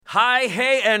Hi,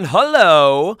 hey, and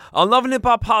hello. On Love and Hip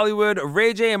Hop Hollywood,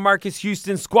 Ray J and Marcus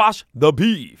Houston squash the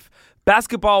beef.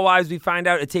 Basketball-wise, we find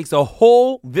out it takes a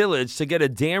whole village to get a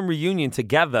damn reunion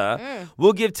together.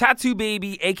 We'll give Tattoo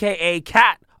Baby, a.k.a.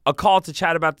 Cat, a call to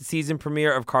chat about the season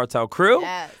premiere of Cartel Crew.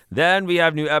 Yes. Then we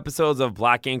have new episodes of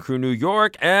Black Gang Crew New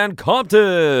York and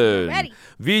Compton. Ready.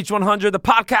 VH100, the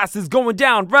podcast is going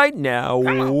down right now.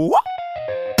 Welcome.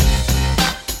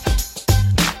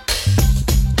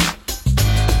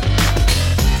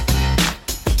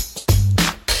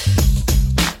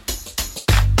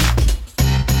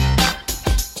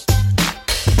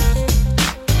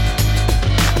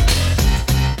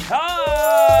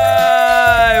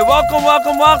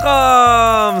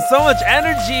 So much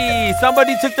energy.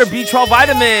 Somebody took their B12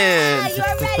 vitamins. You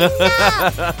already know.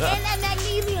 And that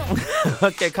magnesium.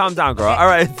 Okay, calm down, girl. All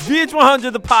right, it's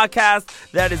VH100, the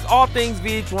podcast that is all things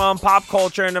VH1, pop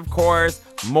culture, and of course,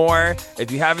 more.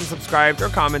 If you haven't subscribed or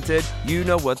commented, you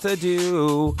know what to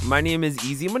do. My name is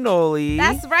Easy Manoli.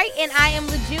 That's right, and I am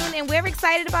LeJune, and we're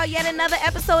excited about yet another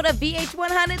episode of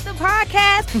VH100, the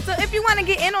podcast. So if you want to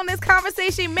get in on this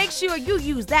conversation, make sure you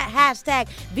use that hashtag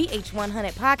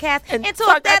VH100 podcast and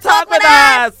talk that talk with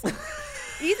us.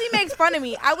 Easy makes fun of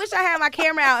me. I wish I had my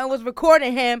camera out and was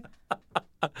recording him.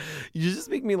 You just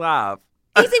make me laugh.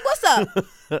 Easy, what's up?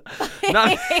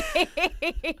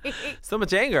 So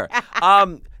much anger.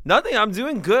 Nothing. I'm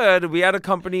doing good. We had a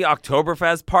company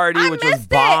Oktoberfest party, which was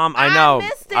bomb. I know.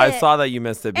 missed it. I saw that you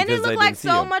missed it And because it I looked didn't like see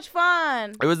so you. much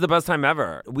fun. It was the best time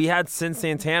ever. We had Sin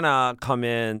Santana come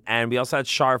in, and we also had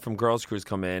Shar from Girls Cruise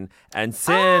come in. And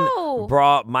Sin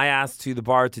brought my ass to the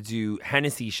bar to do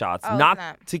Hennessy shots. Oh, Not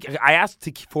snap. I asked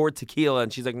for tequila,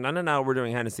 and she's like, no, we're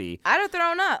doing Hennessy. I'd have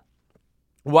thrown up.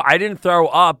 Well, I didn't throw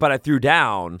up, but I threw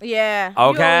down. Yeah.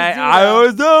 Okay, I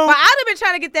always do. But I'd have been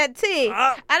trying to get that tea.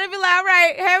 Uh, I'd have been like, all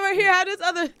right, have this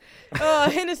other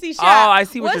Hennessy shot. Oh, I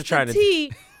see what What's you're trying the to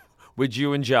tea With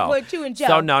you and Joe. with you and Joe?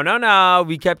 So no.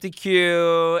 We kept it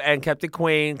cute and kept it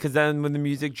quaint because then when the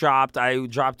music dropped, I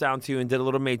dropped down too and did a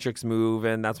little Matrix move,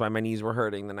 and that's why my knees were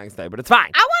hurting the next day. But it's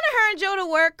fine. I wanted her and Joe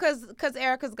to work because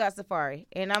Erica's got Safari.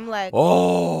 And I'm like,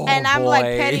 Oh, and I'm boy. like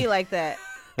petty like that.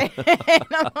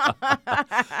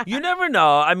 You never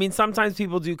know. I mean, sometimes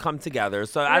people do come together.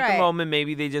 So at the Right. moment,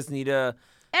 maybe they just need to.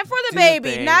 And for the Do the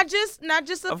baby, thing. not just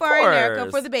Safari and Erica,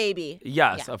 course. for the baby.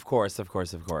 Yes, Yeah. of course.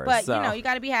 But So- you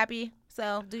got to be happy.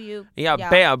 So do you? Yeah,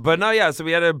 bam. But no, yeah. So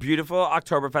we had a beautiful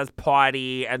Oktoberfest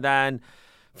party, and then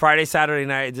Friday, Saturday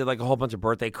night, I did like a whole bunch of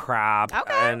birthday crap.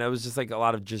 Okay. And it was just like a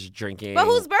lot of just drinking. But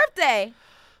whose birthday?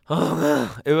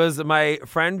 It was my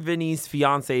friend Vinny's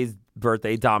fiance's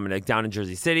birthday, Dominic, down in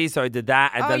Jersey City. So I did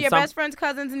that. And Oh, then your some, best friend's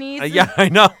cousin's niece? yeah, I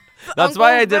know. That's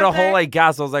why I Uncle's did a birthday? whole like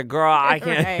gas. I was like, girl, I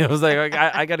can't. Right. I was like,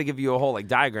 I got to give you a whole like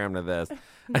diagram to this.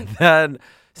 And then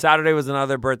Saturday was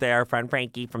another birthday. Our friend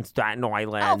Frankie from Staten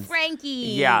Island. Oh, Frankie.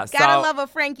 Yeah, Gotta so- love a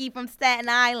Frankie from Staten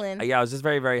Island. Yeah, I was just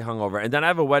very, very hungover. And then I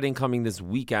have a wedding coming this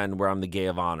weekend where I'm the gay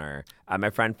of honor at my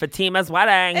friend Fatima's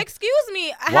wedding. Excuse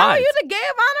me. How What? are you the gay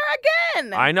of honor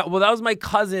again? I know. Well, that was my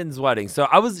cousin's wedding. So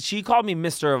she called me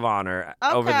Mr. of Honor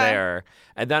over Okay. there.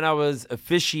 And then I was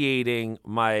officiating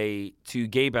my two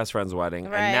gay best friends' wedding.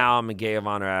 Right. And now I'm a gay of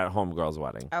honor at homegirl's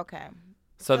wedding. Okay.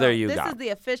 So there you this go. is the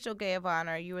official gay of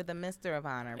honor. You were the Mr. of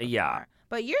honor before. Yeah.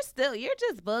 But you're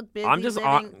just book busy. I'm just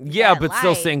living yeah, that but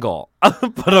still life. single.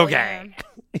 But okay.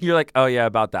 You're like, oh yeah,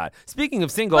 about that. Speaking of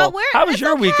single, But how was it's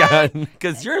your okay. weekend?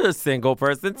 Because you're a single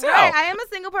person too. Right, I am a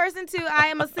single person too. I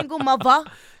am a single mother.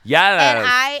 Yes. And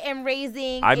I am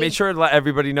raising. I made sure to let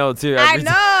everybody know too. I every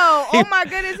know. Oh my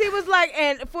goodness. He was like,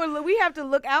 and we have to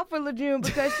look out for LeJune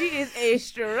because she is a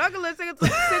struggling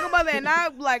single mother, and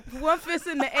I'm like one fist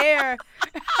in the air.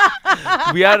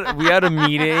 we had a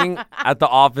meeting at the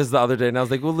office the other day, and I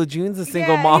was like, "Well, LeJune's a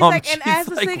single Yeah, mom." He's like, and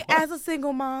She's like, as a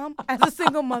single mom, as a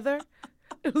single mother,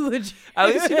 LeJune. at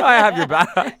least you know I have your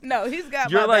back. No, he's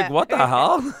got. You're my like, back. what the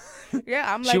hell?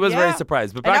 Yeah, I'm like. She was yeah. very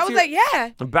surprised. But And back I to was like,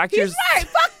 yeah. back to He's right.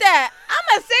 Fuck that.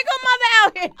 I'm a single mother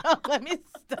out here. No, let me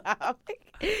stop.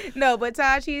 No, but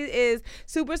Taj, he is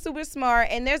super, super smart.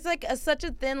 And there's like such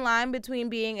a thin line between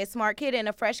being a smart kid and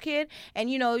a fresh kid. And,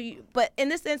 but in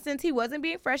this instance, he wasn't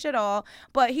being fresh at all.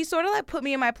 But he sort of like put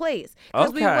me in my place.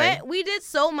 Because we did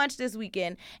so much this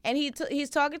weekend. And he's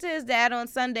talking to his dad on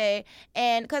Sunday.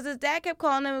 And because his dad kept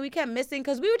calling him and we kept missing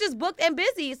because we were just booked and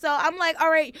busy. So I'm like, all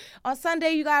right, on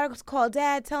Sunday, you got to call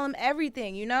dad, tell him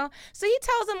everything, So he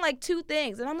tells him like two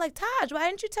things. And I'm like, Taj, why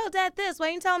didn't you tell dad this? Why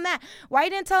didn't you tell him that? Why you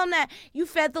didn't tell him that you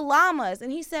fed the llamas?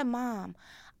 And he said, Mom,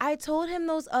 I told him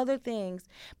those other things.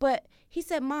 But he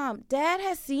said, Mom, Dad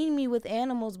has seen me with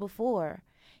animals before.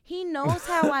 He knows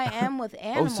how I am with Oh,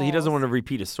 animals. so he doesn't want to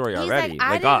repeat a story He's already, like,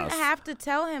 I like didn't us. have to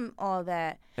tell him all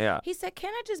that. Yeah. He said,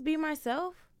 "Can I just be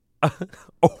myself?"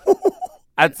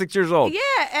 At 6 years old. Yeah,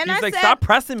 and He's I like, said, "Stop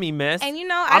pressing me, miss. and you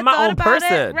know, I'm my thought own about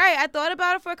person." it. Right, I thought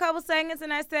about it for a couple seconds,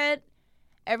 and I said,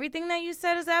 "Everything that you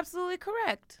said is absolutely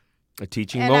correct." A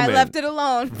teaching And moment. I left it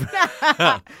alone.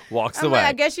 Walks I'm away. like,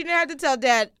 I guess you didn't have to tell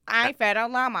Dad, I ain't fed a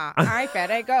llama. I ain't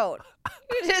fed a goat.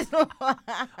 You just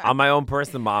I'm my own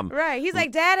person, Mom. Right. He's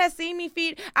like, Dad has seen me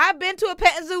feed. I've been to a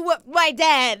pet zoo with my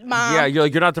dad, Mom. Yeah, you're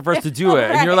like, you're not the first to do it.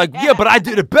 And you're like, Right. yeah, but I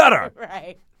did it better.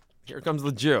 Right. Here comes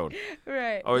the June.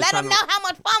 Right. Always Let trying him to- know how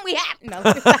much fun we have.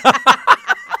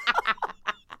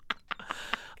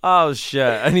 Oh, shit.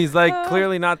 And he's like,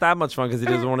 clearly not that much fun because he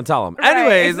doesn't want to tell him.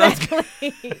 Anyways, right, that's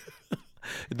exactly.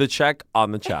 the check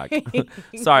on the check.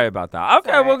 Sorry about that.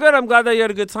 Okay, Sorry. well, good. I'm glad that you had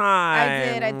a good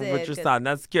time. I did, With your good. son.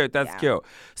 That's cute. That's Yeah. cute.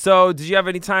 So, did you have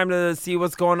any time to see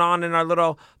what's going on in our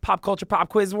little pop culture pop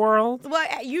quiz world?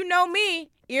 Well, you know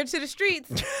me, ear to the streets.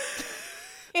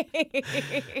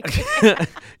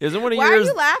 Isn't one of Why are yours?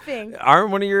 you laughing?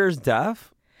 Aren't one of yours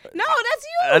deaf? No, that's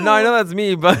you. No, I know that's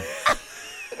me, but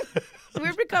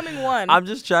We're becoming one. I'm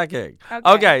just checking. Okay.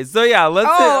 Okay, so yeah, let's.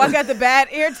 Oh, I got the bad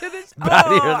ear to the. Bad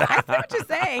oh, ear. I see what you're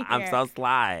saying. I'm here. so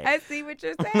sly. I see what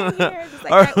you're saying here. Just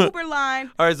like All that right. Uber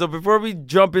line. All right, so before we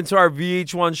jump into our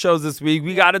VH1 shows this week,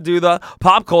 we got to do the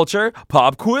pop culture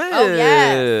pop quiz. Oh,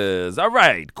 yes. All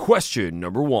right, question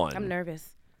number 1. I'm nervous.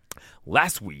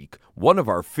 Last week, one of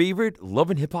our favorite love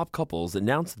and hip hop couples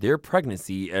announced their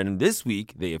pregnancy, and this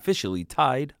week they officially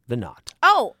tied the knot.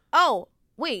 Oh,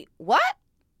 wait, what?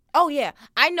 Oh, yeah.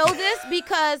 I know this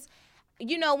because,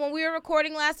 you know, when we were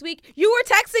recording last week, you were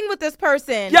texting with this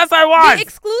person. Yes, I was. The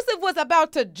exclusive was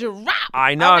about to drop.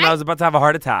 I know, all and I right? was about to have a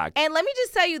heart attack. And let me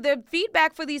just tell you, the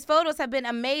feedback for these photos have been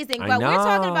amazing. I But we're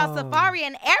talking about know. Safari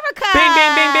and Erica. Bing,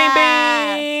 bing, bing, bing,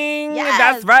 bing. Yes.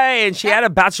 That's right. And she had a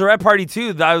bachelorette party,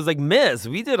 too. I was like, miss,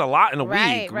 we did a lot in a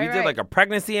Right, week. right, We did right. like a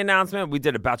pregnancy announcement. We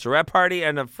did a bachelorette party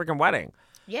and a freaking wedding.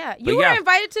 Yeah, But you were yeah.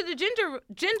 invited to the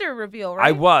gender reveal, right?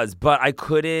 I was, but I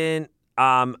couldn't.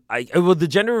 Well, the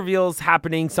gender reveal's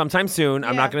happening sometime soon.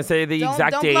 I'm Yeah. not going to say the Don't-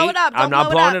 exact don't date. blow it up. I'm Don't not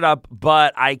blow it blowing up. it up,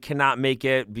 but I cannot make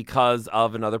it because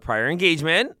of another prior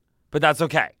engagement. But that's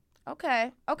okay.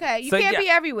 Okay. You So, can't yeah. be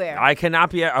everywhere. I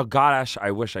cannot be. Oh gosh,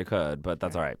 I wish I could, but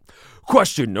that's all right.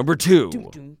 Question number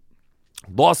 2.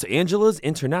 Los Angeles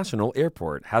International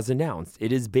Airport has announced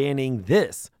it is banning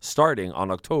this starting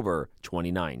on October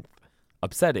 29th,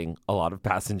 upsetting a lot of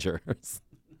passengers.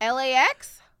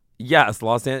 LAX? Yes,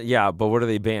 yeah, but what are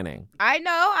they banning? I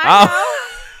know.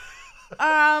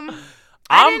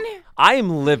 I am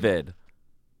livid.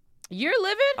 You're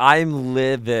livid? I'm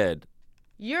livid.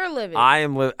 You're livid. I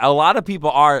am livid. A lot of people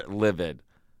are livid.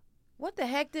 What the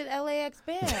heck did LAX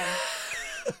ban?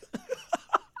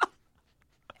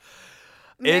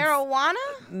 It's- Marijuana?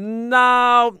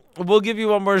 No, we'll give you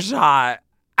one more shot.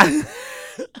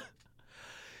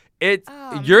 It's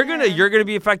Oh, you're man. gonna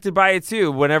be affected by it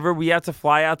too. Whenever we have to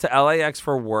fly out to LAX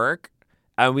for work,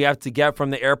 and we have to get from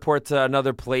the airport to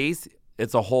another place,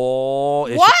 it's a whole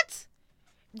issue. What?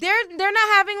 They're not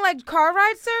having like car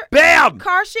rides, sir? Bam!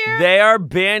 Car share? They are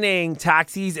banning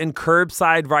taxis and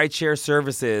curbside rideshare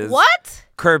services. What?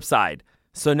 Curbside.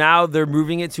 So now they're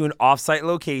moving it to an off-site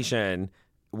location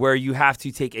where you have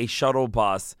to take a shuttle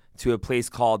bus to a place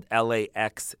called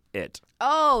LAX It.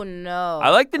 Oh no. I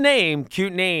like the name,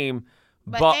 cute name,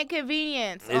 but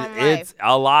inconvenience on life. it's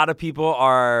a lot of people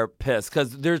are pissed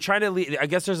because they're trying to. I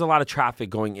guess there's a lot of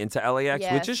traffic going into LAX,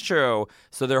 Yes. which is true.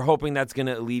 So they're hoping that's going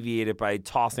to alleviate it by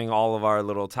tossing all of our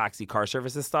little taxi car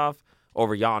services stuff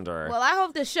over yonder. Well, I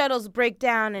hope the shuttles break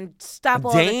down and stop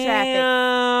all the traffic.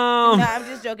 Damn. No, I'm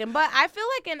just joking. But I feel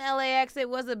like in LAX, it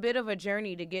was a bit of a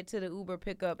journey to get to the Uber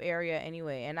pickup area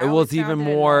anyway. And I Well, always it's even found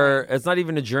it more. annoying. It's not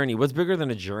even a journey. What's bigger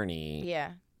than a journey?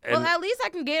 Yeah. And- Well, at least I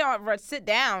can get on, sit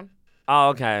down. Oh,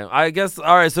 okay. I guess.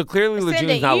 All right. So clearly, Send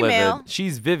Lejeune's an not email. livid.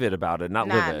 She's vivid about it, not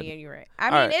Nah, livid. yeah, you're right. I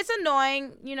All mean, right. it's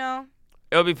annoying, you know.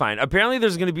 It'll be fine. Apparently,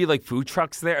 there's going to be like food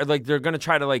trucks there. Like they're going to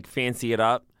try to like fancy it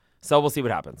up. So we'll see what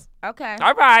happens. Okay.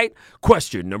 All right.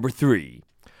 Question number 3.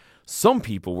 Some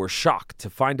people were shocked to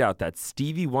find out that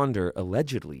Stevie Wonder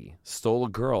allegedly stole a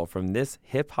girl from this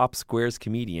Hip Hop Squares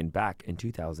comedian back in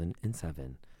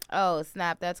 2007. Oh,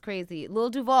 snap. That's crazy. Lil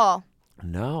Duval.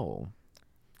 No.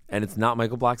 And it's not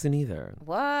Michael Blackson either.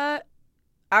 What?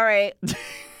 All right.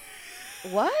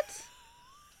 What?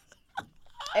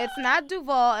 It's not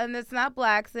Duval and it's not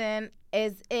Blackson.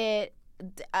 Is it?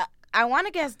 I want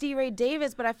to guess D. Ray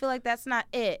Davis, but I feel like that's not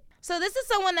it. So this is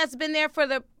someone that's been there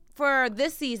for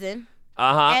this season,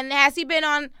 Uh-huh. and has he been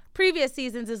on previous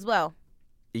seasons as well?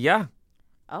 Yeah.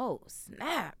 Oh,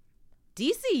 snap.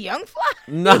 DC Young Fly?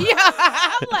 No. Yeah,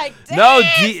 I'm like, damn, No,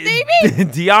 Stevie.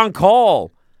 Dion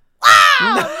Cole.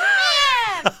 Wow,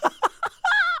 man.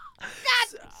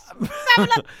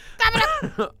 God. Stop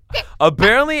it up.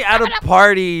 Apparently at a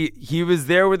party, he was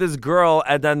there with his girl,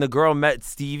 and then the girl met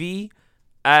Stevie,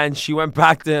 and she went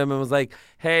back to him and was like,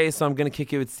 hey, so I'm going to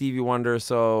kick it with Stevie Wonder,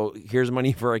 so here's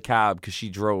money for a cab, because she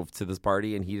drove to this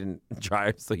party, and he didn't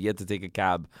drive, so he had to take a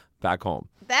cab back home.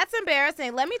 That's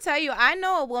embarrassing. Let me tell you, I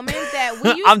know a woman that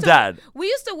we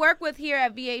used to work with here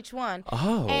at VH1.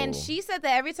 Oh. And she said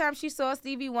that every time she saw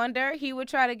Stevie Wonder, he would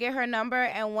try to get her number,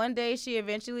 and one day he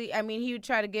would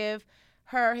try to give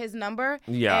her his number.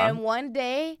 Yeah. And one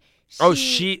day So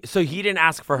he didn't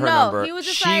ask for her number. No, he was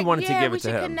just she like, wanted to give it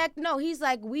to him. Connect. No, he's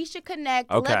like, we should connect.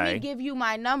 Okay. Let me give you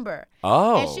my number.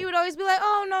 Oh. And she would always be like,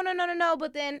 oh, no.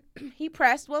 But then he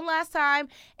pressed one last time.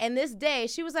 And this day,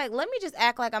 she was like, let me just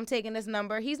act like I'm taking this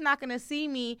number. He's not going to see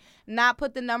me not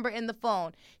put the number in the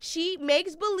phone. She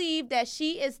makes believe that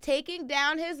she is taking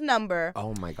down his number.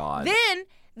 Oh, my God. Then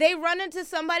they run into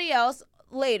somebody else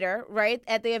later, right,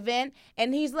 at the event.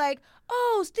 And he's like,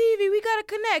 oh, Stevie, we got to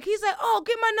connect. He's like, oh,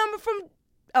 get my number from...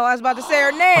 Oh, I was about to say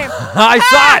her name. I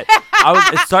saw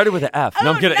it. It started with an F.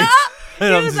 No, I'm kidding.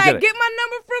 No. He was like, get my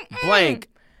number from... Blank.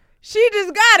 She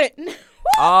just got it.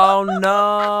 Oh,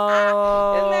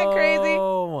 no. Isn't that crazy?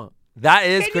 That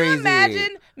is crazy. Can you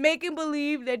imagine making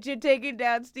believe that you're taking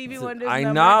down Stevie Wonder's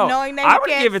number, knowing that I he would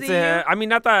can't give it see to you? him. I mean,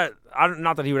 not that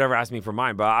he would ever ask me for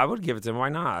mine, but I would give it to him. Why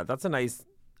not? That's a nice...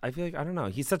 I feel like, I don't know.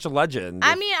 He's such a legend.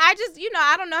 I mean, I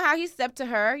don't know how he stepped to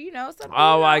her,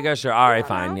 I guess sure. All right,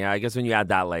 fine. Yeah, I guess when you add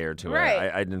that layer to Right.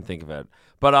 it, I didn't think of it.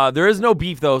 But there is no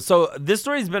beef, though. So this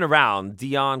story's been around.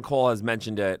 Dion Cole has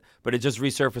mentioned it, but it just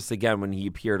resurfaced again when he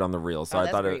appeared on the reel. So I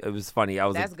thought it was funny.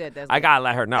 That's good. I got to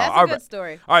let her know. That's All a good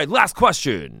story. All right, last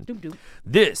question. Doop.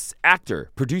 This actor,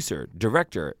 producer,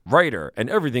 director, writer, and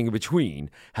everything in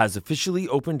between has officially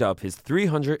opened up his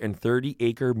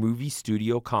 330-acre movie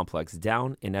studio complex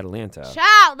down in Atlanta.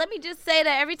 Child, let me just say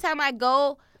that every time I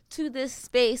go to this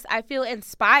space, I feel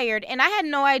inspired, and I had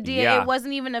no idea it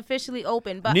wasn't even officially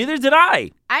open. But neither did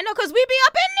I. I know, because we be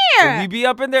up in there. We be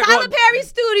up in there. Tyler Perry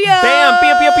Studios. Bam,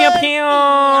 bam.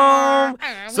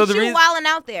 So the reason wilding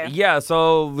out there. Yeah,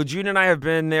 so Lejeune and I have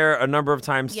been there a number of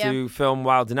times to film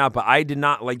Wildin' Out, but I did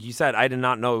not, like you said, I did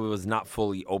not know it was not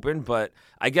fully open, but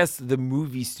I guess the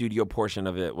movie studio portion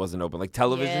of it wasn't open. Like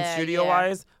television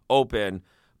studio-wise, open.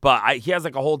 But he has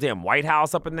like a whole damn White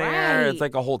House up in there. Right. It's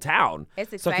like a whole town.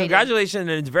 It's exciting. So congratulations,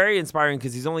 and it's very inspiring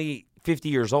because he's only 50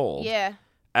 years old. Yeah.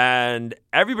 And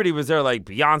everybody was there, like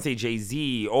Beyonce,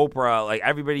 Jay-Z, Oprah, like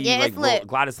everybody, like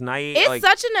Gladys Knight. It's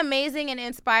such an amazing and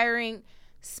inspiring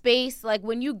space. Like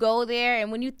when you go there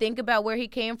and when you think about where he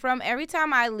came from, every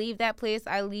time I leave that place,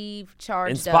 I leave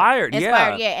charged Inspired, up.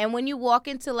 yeah. And when you walk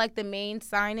into like the main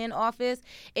sign-in office,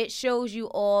 it shows you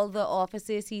all the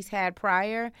offices he's had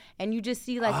prior, and you just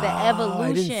see like the evolution.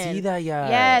 I didn't see that yet.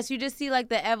 Yes, you just see like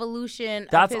the evolution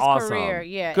That's of his awesome. career.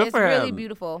 Yeah, Good it's for really him.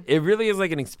 beautiful. It really is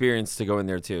like an experience to go in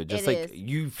there too. Just It like is.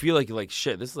 you feel like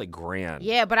shit, this is like grand.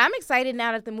 Yeah, but I'm excited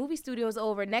now that the movie studio is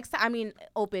over. Next time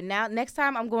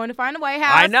I'm going to find the White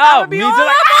House. I know. Me Me too.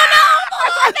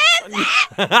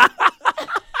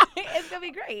 It's gonna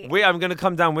be great. Wait, I'm gonna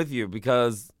come down with you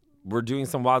because we're doing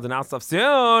some Wildin' Out stuff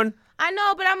soon. I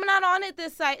know, but I'm not on it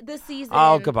this season.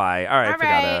 Oh, goodbye. All right, All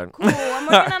forgot right, it. cool. I'm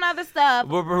working on other stuff.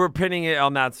 We're pinning it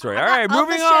on that story. All got right, other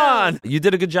moving shows. on. You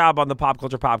did a good job on the Pop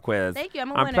Culture Pop Quiz. Thank you.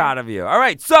 I'm I'm winner. proud of you. All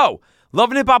right, so Love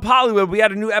and Hip Hop Hollywood. We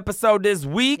had a new episode this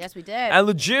week. Yes, we did. And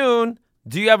Lejeune,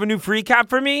 do you have a new free cap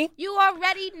for me? You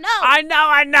already know. I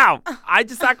know. I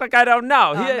just act like I don't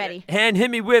know. I'm ready. Hand hit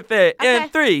me with it. Okay. In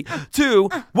 3, 2,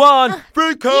 1,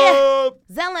 free cap.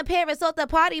 Zell Paris off the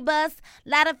party bus.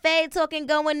 Lot of fade talking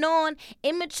going on.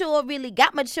 Immature really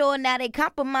got mature. Now they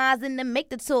compromising to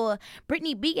make the tour.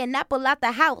 Britney B and Apple out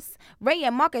the house. Ray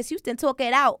and Marcus Houston talk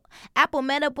it out. Apple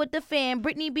met up with the fan.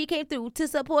 Britney B came through to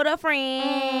support a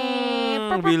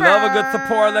friend. We love a good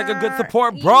support, like a good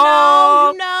support,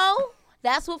 bro. You know.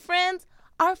 That's what friends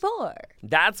are for.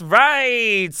 That's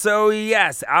right. So,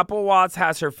 yes, Apple Watts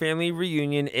has her family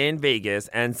reunion in Vegas,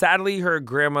 and sadly, her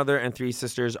grandmother and 3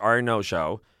 sisters are a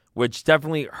no-show, which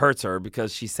definitely hurts her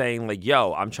because she's saying, like,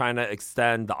 yo, I'm trying to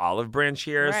extend the olive branch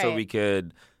here so Right. we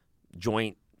could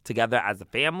join together as a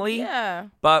family. Yeah.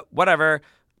 But whatever.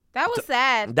 That was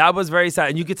sad. That was very sad,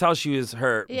 and you could tell she was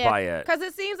hurt by it. Because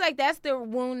it seems like that's the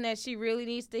wound that she really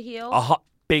needs to heal.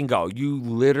 Bingo. You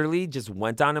literally just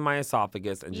went down in my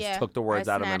esophagus and just took the words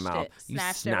out of my mouth. You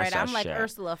Snatched it snatched right. that I'm like shit.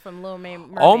 Ursula from Little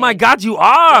Mermaid. Oh my God, you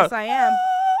are. Yes, I am.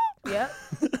 Yep.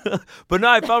 But no,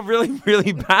 I felt really,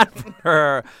 really bad for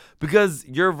her because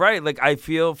you're right. Like, I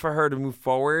feel for her to move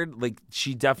forward. Like,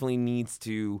 she definitely needs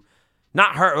to,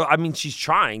 not her. I mean, she's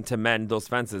trying to mend those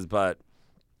fences, but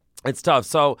it's tough.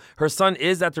 So her son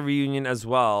is at the reunion as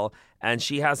well, and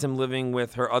she has him living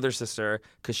with her other sister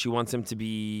because she wants him to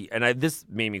be, and this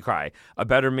made me cry, a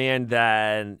better man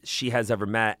than she has ever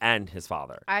met, and his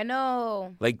father. I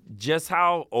know. Like, just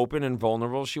how open and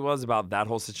vulnerable she was about that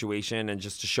whole situation, and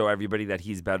just to show everybody that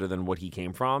he's better than what he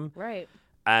came from. Right.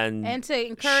 And to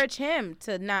encourage him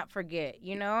to not forget,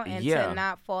 and to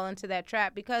not fall into that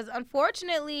trap. Because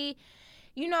unfortunately,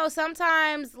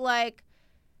 sometimes, like,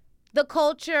 the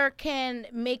culture can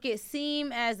make it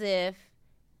seem as if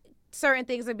certain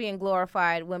things are being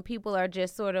glorified when people are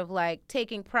just sort of like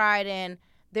taking pride in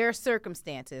their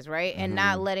circumstances, right? And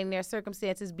not letting their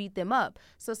circumstances beat them up.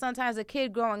 So sometimes a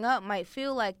kid growing up might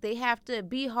feel like they have to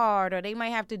be hard or they might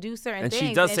have to do certain things. And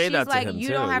she does say that to him, you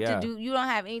too. don't have to you don't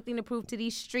have anything to prove to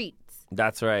these streets.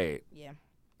 That's right. Yeah.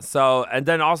 So, and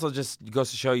then also just goes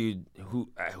to show you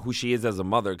who she is as a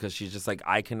mother, because she's just like,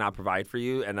 I cannot provide for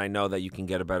you, and I know that you can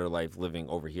get a better life living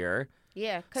over here.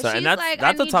 Yeah, because so, she's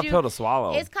that's a tough pill to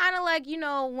swallow. It's kind of like,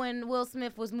 when Will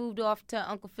Smith was moved off to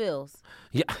Uncle Phil's.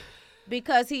 Yeah.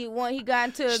 Because he got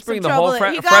into Just some bring the trouble.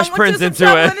 whole He Fresh Prince into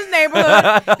it. In his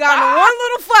neighborhood. Got into one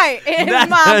little fight, and his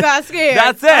mom got scared.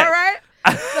 That's it. All right?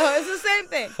 So it's the same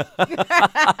thing.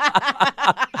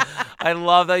 I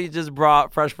love that you just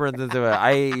brought Fresh Prince into it.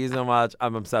 I hate you so much.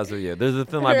 I'm obsessed with you. There's a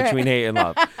thin line between hate and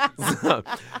love.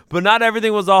 But not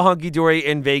everything was all hunky-dory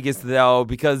in Vegas, though,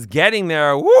 because getting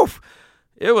there, woof,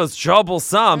 it was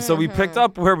troublesome. So we picked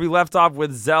up where we left off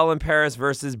with Zell and Paris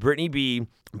versus Brittany B.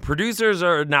 Producers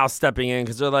are now stepping in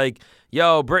because they're like,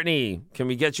 yo, Brittany, can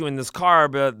we get you in this car?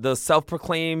 But the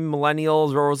self-proclaimed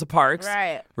millennials, Rosa Parks,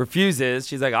 refuses.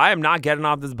 She's like, I am not getting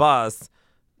off this bus.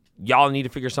 Y'all need to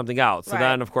figure something out. So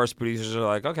then, of course, producers are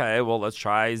like, okay, well, let's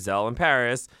try Zell and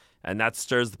Paris. And that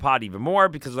stirs the pot even more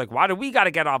because, like, why do we got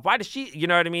to get off? Why does she? You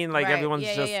know what I mean? Like, everyone's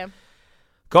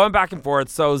going back and forth.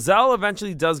 So Zell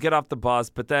eventually does get off the bus,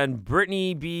 but then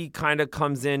Brittany B kind of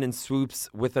comes in and swoops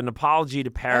with an apology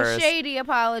to Paris. A shady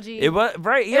apology. It was,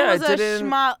 right, yeah. It was a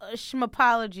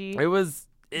schmapology.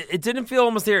 It didn't feel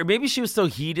almost there. Maybe she was still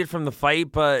heated from the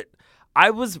fight, but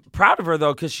I was proud of her,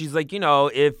 though, because she's like,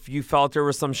 if you felt there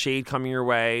was some shade coming your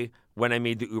way when I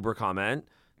made the Uber comment,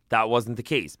 that wasn't the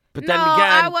case. But then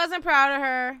again, I wasn't proud of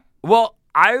her. Well,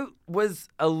 I was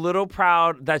a little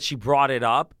proud that she brought it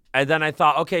up. And then I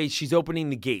thought, okay, she's opening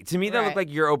the gate. To me, that looked like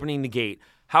you're opening the gate.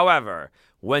 However,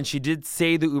 when she did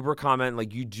say the Uber comment,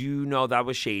 like, you do know that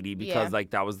was shady because,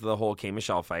 like, that was the whole K.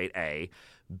 Michelle fight, A.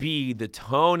 B, the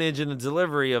tonnage and the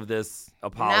delivery of this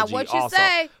apology. Not what you also.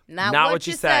 say. Not what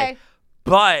you say.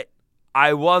 But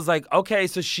I was like, okay,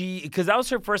 so because that was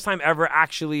her first time ever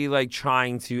actually, like,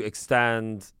 trying to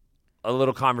extend a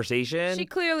little conversation. She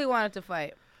clearly wanted to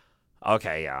fight.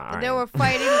 Okay, yeah. All right. They were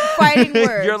fighting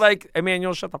words. You're like,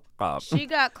 Emmanuel, shut the fuck up. She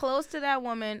got close to that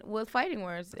woman with fighting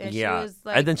words. And she was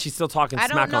like, and then she's still talking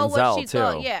smack on Zell, too.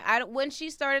 Thought. Yeah, when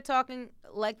she started talking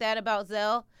like that about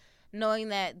Zell, knowing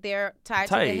that they're tied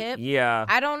to the hip. Yeah.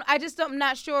 I'm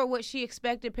not sure what she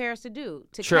expected Paris to do.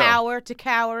 To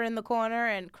cower in the corner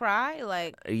and cry.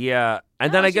 Like. Yeah.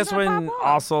 And then I guess when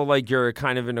also, like, you're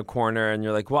kind of in a corner and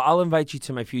you're like, well, I'll invite you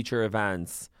to my future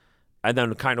events. And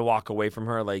then kind of walk away from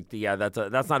her, like,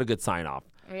 that's not a good sign off.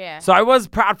 Yeah. So I was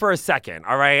proud for a second,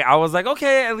 all right? I was like,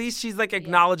 okay, at least she's, like,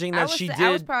 acknowledging that she did.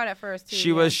 I was proud at first, too.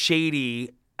 She was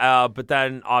shady, but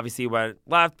then obviously went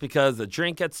left because a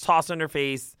drink gets tossed in her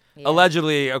face,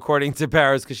 allegedly, according to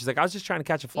Paris, because she's like, I was just trying to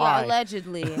catch a fly. Yeah,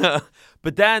 allegedly.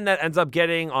 But then that ends up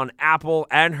getting on Apple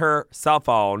and her cell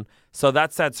phone, so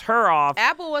that sets her off.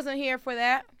 Apple wasn't here for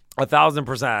that.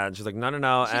 1,000%. She's like, no. She's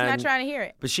not trying to hear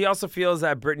it. But she also feels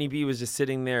that Brittany B was just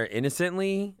sitting there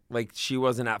innocently, like she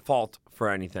wasn't at fault for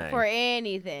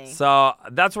anything. So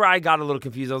that's where I got a little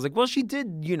confused. I was like, well, she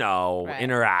did,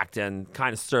 interact and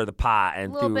kind of stir the pot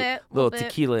and threw a little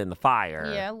tequila in the fire.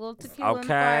 Yeah, a little tequila in the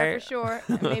fire for sure.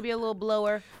 Maybe a little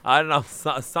blower. I don't know.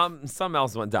 Something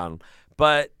else went down.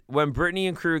 But when Brittany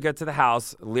and crew get to the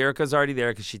house, Lyrica's already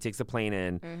there because she takes a plane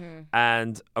in. Mm-hmm.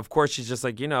 And, of course, she's just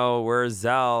like, where's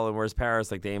Zell and where's Paris?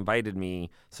 Like, they invited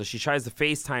me. So she tries to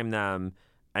FaceTime them.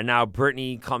 And now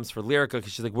Brittany comes for Lyrica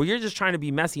because she's like, well, you're just trying to be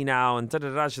messy now. And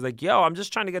da-da-da. She's like, yo, I'm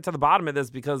just trying to get to the bottom of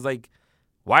this because, like,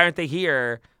 why aren't they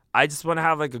here? I just want to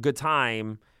have, like, a good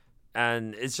time.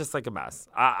 And it's just, like, a mess.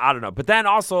 I don't know. But then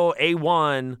also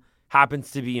A1 happens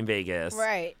to be in Vegas.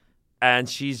 Right. And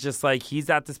she's just like, he's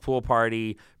at this pool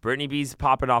party. Brittany B's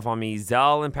popping off on me.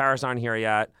 Zell and Paris aren't here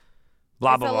yet.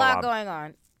 Blah, blah, blah. There's a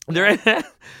lot going on.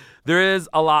 there is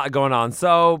a lot going on.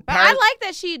 So, But I like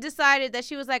that she decided that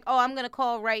she was like, oh, I'm going to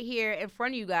call right here in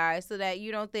front of you guys so that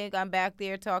you don't think I'm back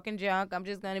there talking junk. I'm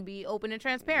just going to be open and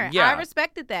transparent. Yeah. I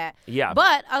respected that. Yeah.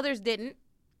 But others didn't.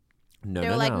 No, They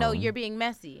were like, no, you're being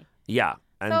messy. Yeah.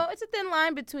 And So it's a thin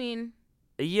line between.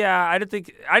 yeah, I didn't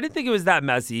think it was that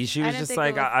messy. She was didn't just think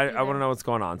like, it was I want either. to know what's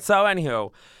going on. So,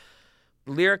 anywho,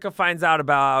 Lyrica finds out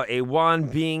about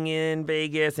A1 being in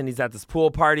Vegas and he's at this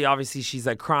pool party. Obviously, she's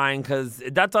like crying because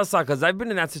that does suck because I've been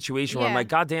in that situation where I'm Yeah. like,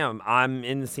 God damn, I'm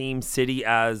in the same city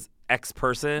as X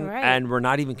person Right. and we're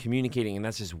not even communicating, and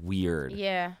that's just weird.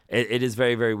 Yeah. It is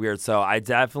very, very weird. So I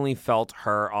definitely felt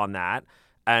her on that.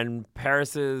 And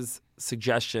Paris's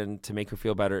suggestion to make her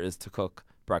feel better is to cook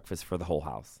breakfast for the whole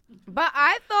house. But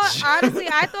I thought, honestly,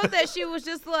 that she was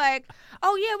just like,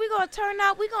 oh, yeah, we're going to turn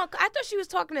out. I thought she was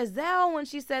talking to Zell when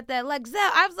she said that. Like, Zell,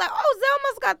 I was like, oh, Zell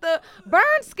must got the burn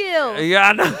skills. Yeah,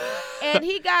 I know. And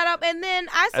he got up, and then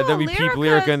I saw And then we peep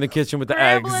Lyrica in the kitchen with the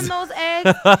scrambling eggs. those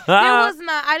eggs.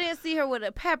 I didn't see her with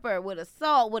a pepper, with a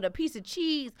salt, with a piece of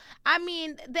cheese. I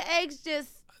mean, the eggs just.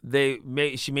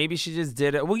 Maybe she just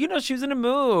did it. Well, she was in a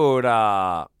mood.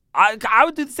 I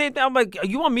would do the same thing. I'm like,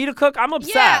 you want me to cook? I'm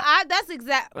upset. Yeah, that's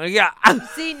exactly. Yeah.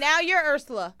 See, now you're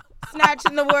Ursula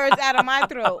snatching the words out of my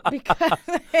throat because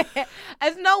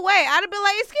there's no way. I'd have been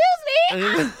like,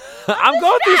 excuse me. I'm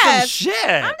going through some distressed.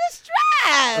 shit. I'm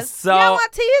distressed. So- y'all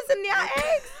want tears in your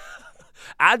eggs?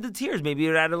 Add the tears. Maybe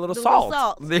it add a little The salt. little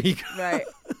salt. There you go. Right.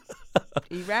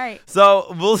 You're right.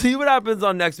 So we'll see what happens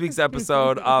on next week's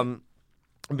episode.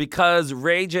 Because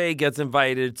Ray J gets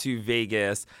invited to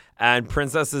Vegas and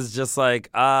Princess is just like,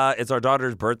 it's our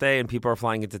daughter's birthday and people are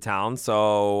flying into town.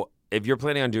 So if you're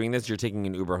planning on doing this, you're taking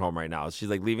an Uber home right now. She's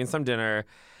like leaving some dinner.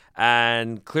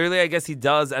 And clearly, I guess he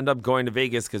does end up going to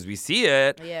Vegas because we see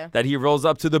it. Yeah. That he rolls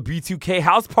up to the B2K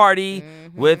house party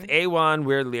with A1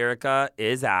 where Lyrica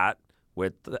is at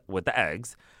with the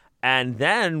eggs. And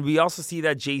then we also see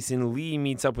that Jason Lee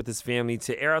meets up with his family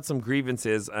to air out some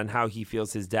grievances on how he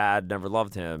feels his dad never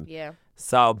loved him. Yeah.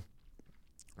 So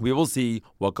we will see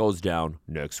what goes down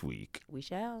next week. We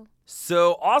shall.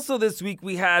 So also this week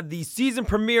we had the season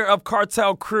premiere of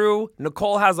Cartel Crew.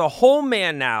 Nicole has a whole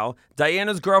man now.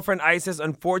 Diana's girlfriend Isis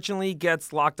unfortunately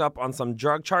gets locked up on some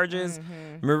drug charges.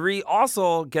 Marie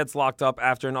also gets locked up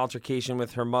after an altercation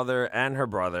with her mother and her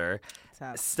brother.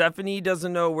 Stephanie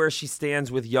doesn't know where she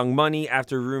stands with Young Money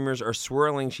after rumors are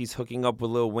swirling she's hooking up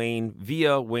with Lil Wayne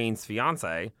via Wayne's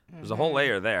fiance. There's a whole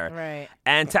layer there. Right.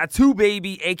 And Tattoo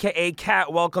Baby, a.k.a.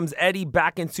 Kat, welcomes Eddie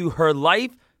back into her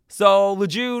life. So,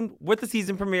 Lejeune, with the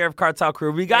season premiere of Cartel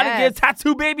Crew, we got to give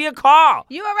Tattoo Baby a call.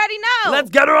 You already know.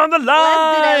 Let's get her on the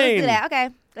line. Let's do that. Okay.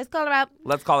 Let's call her up.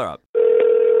 Let's call her up.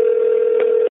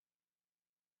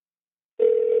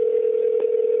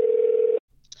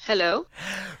 Hello.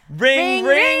 Ring,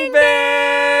 ring,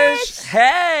 bitch.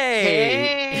 Hey.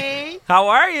 Hey. How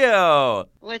are you?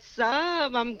 What's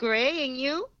up? I'm great. And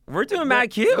you? We're doing mad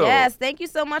cute. Yes. Thank you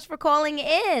so much for calling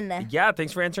in. Yeah,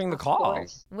 thanks for answering the Of call.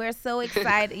 course. We're so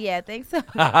excited. Yeah. Thanks so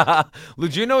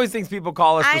Lejeune always thinks people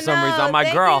call us for some reason. I'm like,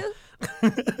 thank girl,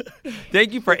 you.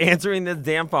 thank you for answering this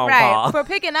damn phone Right. call. For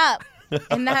picking up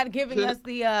and not giving us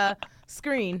the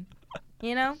screen.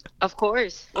 You know? Of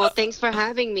course. Well, thanks for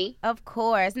having me. Of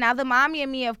course. Now, the mommy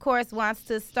and me, of course, wants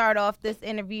to start off this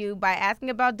interview by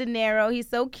asking about De Niro. He's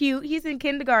so cute. He's in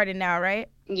kindergarten now, right?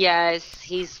 Yes,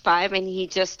 he's 5 and he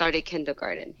just started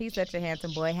kindergarten. He's such a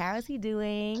handsome boy. How is he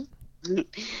doing?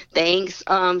 Thanks.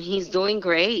 He's doing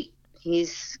great.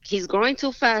 He's growing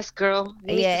too fast, girl. He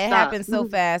needs to Yeah, it stop. happens so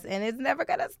fast, and it's never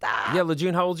going to stop. Yeah,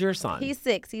 Lejeune, how old's your son? He's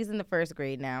 6. He's in the first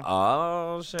grade now.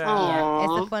 Oh, shit. Yeah, it's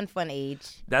Aw. a fun age.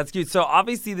 That's cute. So,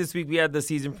 obviously, this week we had the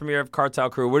season premiere of Cartel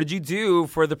Crew. What did you do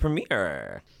for the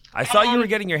premiere? I saw you were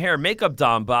getting your hair and makeup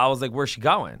done, but I was like, where's she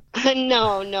going?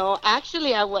 No.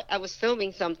 Actually, I was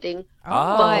filming something.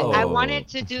 Oh. But I wanted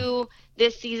to do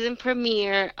this season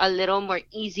premiere a little more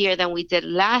easier than we did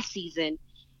last season.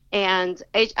 And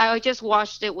I just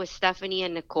watched it with Stephanie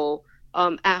and Nicole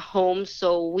at home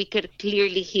so we could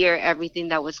clearly hear everything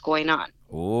that was going on.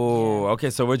 Oh, okay.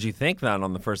 So what'd you think then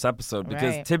on the first episode?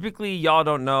 Because Right. typically y'all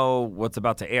don't know what's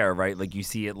about to air, right? Like you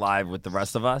see it live with the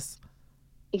rest of us.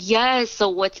 Yes, so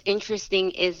what's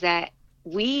interesting is that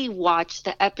we watch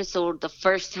the episode the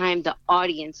first time the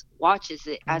audience watches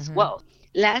it as well.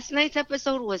 Last night's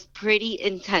episode was pretty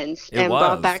intense It and was.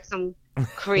 brought back some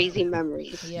crazy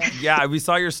memories. Yeah. Yeah, we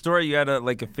saw your story. You had a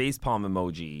facepalm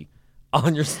emoji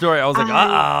on your story. I was like,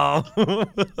 uh-oh.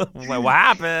 I was like, what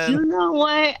happened? You know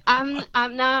what?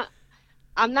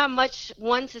 I'm not much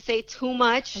one to say too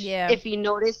much Yeah. if you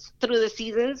notice through the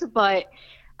seasons, but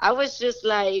I was just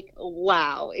like,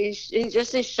 wow, it's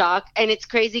just in shock. And it's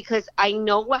crazy because I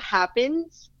know what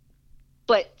happens,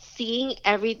 but seeing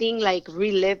everything, like,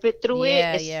 relive it through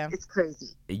it's crazy.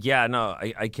 Yeah, no,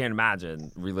 I can't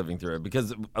imagine reliving through it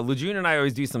because Lejeune and I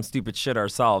always do some stupid shit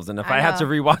ourselves. And if I had to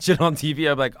rewatch it on TV,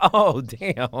 I'm like, oh,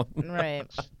 damn. Right.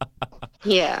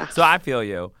 Yeah. So I feel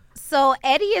you. So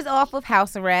Eddie is off of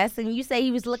house arrest, and you say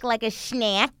he was looking like a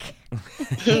snack.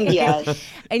 Yes.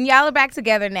 And y'all are back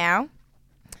together now.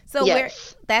 So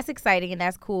Yes. that's exciting, and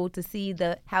that's cool to see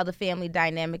how the family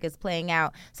dynamic is playing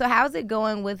out. So how's it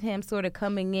going with him sort of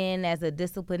coming in as a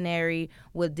disciplinary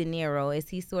with De Niro? Is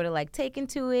he sort of like taken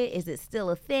to it? Is it still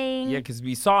a thing? Yeah, because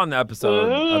we saw in the episode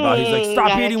about he's like,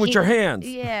 stop eating with your hands.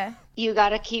 Yeah. You got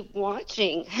to keep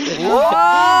watching.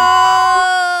 Oh!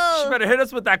 She better hit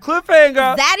us with that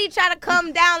cliffhanger. Zaddy trying to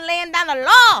come down, laying down the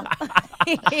law.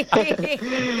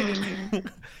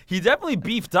 He definitely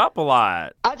beefed up a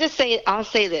lot. I'll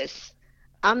say this.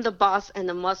 I'm the boss and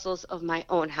the muscles of my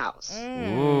own house.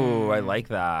 Ooh, I like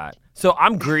that. So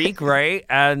I'm Greek, right?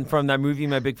 And from that movie,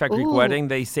 My Big Fat Greek Wedding,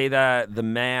 they say that the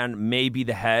man may be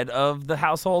the head of the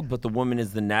household, but the woman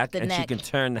is the neck, she can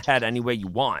turn the head any way you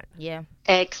want. Yeah.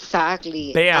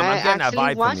 Exactly. Bam, I'm getting that vibe from you. I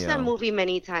actually watched that movie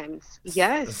many times.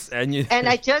 Yes. And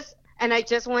I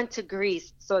just went to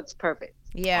Greece, so it's perfect.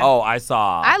 Yeah. Oh, I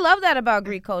saw. I love that about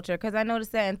Greek culture because I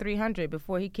noticed that in 300.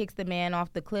 Before he kicks the man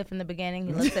off the cliff in the beginning,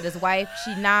 he looks at his wife.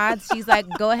 She nods. She's like,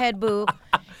 "Go ahead, boo."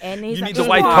 And he's you like, need the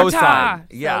wife cosign.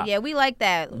 Yeah. So, yeah, we like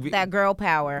that girl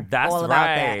power. That's all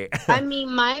right. About that. I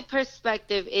mean, my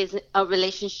perspective is a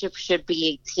relationship should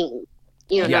be a team.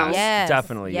 You know? Yes,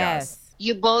 definitely, yes.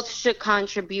 You both should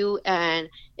contribute, and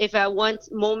if at one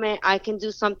moment I can do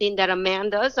something that a man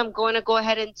does, I'm going to go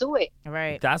ahead and do it.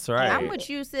 Right. That's right. I'm with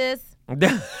you, sis.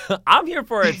 I'm here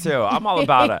for it too. I'm all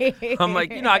about it. I'm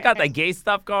like, I got that gay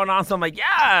stuff going on, so I'm like,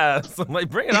 yes. I'm like,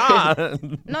 bring it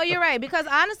on. No, you're right. Because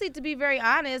honestly, to be very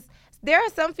honest, there are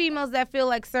some females that feel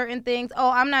like certain things,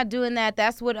 I'm not doing that.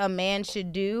 That's what a man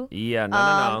should do. Yeah,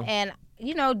 no. And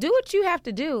do what you have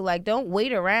to do. Like, don't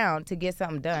wait around to get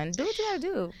something done. Do what you have to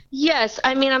do. Yes.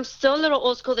 I mean, I'm still a little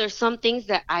old school. There's some things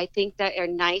that I think that are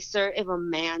nicer if a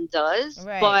man does.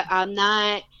 Right. But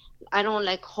I don't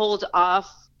like hold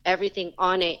off everything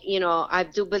on it. I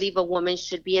do believe a woman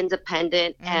should be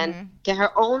independent and get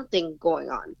her own thing going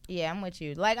on. Yeah, I'm with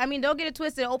you. Like, I mean, don't get it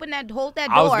twisted. Hold that door.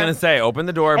 I was gonna say, open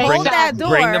the door, bring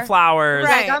the flowers.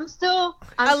 Right. Like, I'm still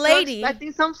lady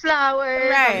expecting some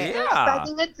flowers. Right. I'm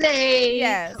still expecting a date.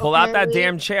 Yes. Pull out that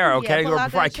damn chair, okay? Or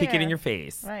before I kick it in your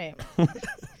face. Right.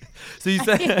 So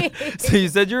you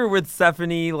said you were with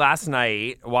Stephanie last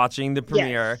night watching the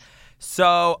premiere. Yes.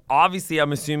 So obviously,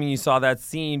 I'm assuming you saw that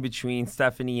scene between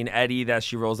Stephanie and Eddie that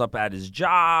she rolls up at his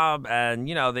job, and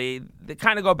they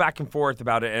kind of go back and forth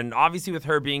about it. And obviously, with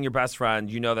her being your best friend,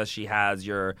 you know that she has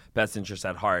your best interest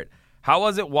at heart. How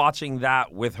was it watching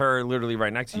that with her literally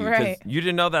right next to you? Because you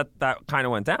didn't know that kind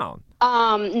of went down.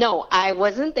 No, I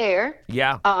wasn't there.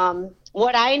 Yeah.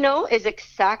 What I know is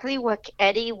exactly what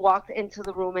Eddie walked into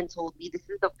the room and told me. This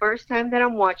is the first time that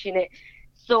I'm watching it.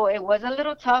 So it was a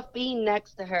little tough being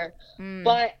next to her.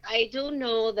 But I do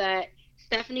know that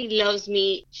Stephanie loves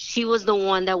me. She was the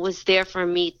one that was there for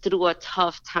me through a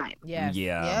tough time. Yes.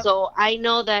 Yeah. Yep. So I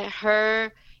know that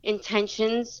her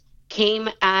intentions came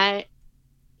at,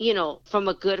 from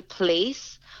a good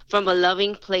place, from a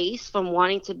loving place, from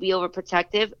wanting to be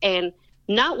overprotective and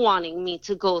not wanting me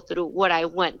to go through what I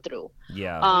went through.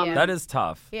 Yeah. That is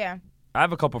tough. Yeah. I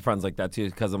have a couple friends like that too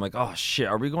because I'm like, oh shit,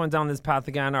 are we going down this path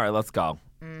again? All right, let's go.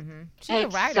 Mm-hmm. She's a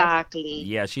writer. Exactly.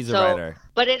 Yeah, she's a writer.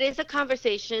 But it is a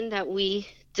conversation that we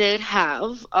did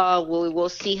have. We will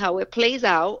see how it plays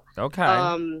out.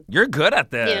 Okay. You're good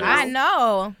at this. I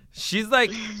know. She's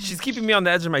keeping me on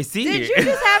the edge of my seat. Did you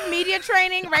just have media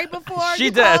training right before she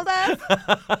you did. called us?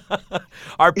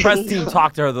 Our press team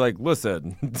talked to her. They're like,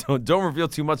 listen, don't reveal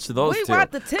too much to those two. We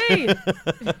want the tea.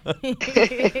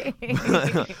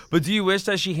 But do you wish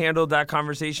that she handled that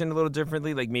conversation a little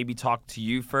differently? Like maybe talk to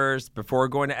you first before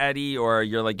going to Eddie? Or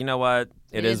you're like, you know what?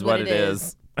 It is what it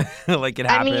is. Like it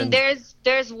happened. I mean,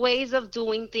 there's ways of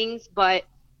doing things, but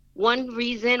one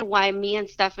reason why me and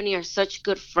Stephanie are such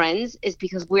good friends is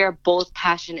because we're both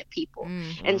passionate people.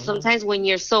 Mm-hmm. And sometimes when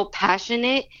you're so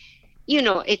passionate,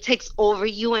 it takes over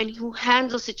you and you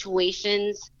handle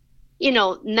situations,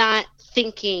 not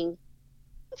thinking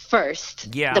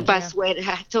first the best way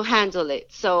to handle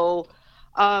it. So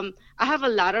I have a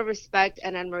lot of respect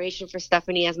and admiration for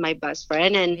Stephanie as my best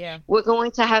friend. And we're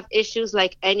going to have issues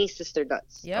like any sister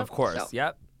does. Yep. Of course. So.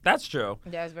 Yep. That's true.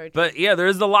 That's very true. But yeah, there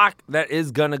is a lot that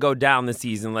is going to go down this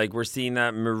season. Like we're seeing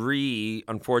that Marie,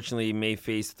 unfortunately, may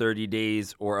face 30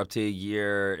 days or up to a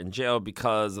year in jail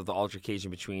because of the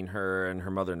altercation between her and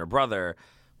her mother and her brother.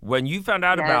 When you found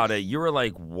out about it, you were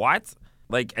like, what?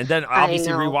 Like, and then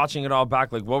obviously rewatching it all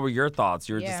back, like, what were your thoughts?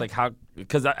 You were just like, how?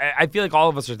 Because I feel like all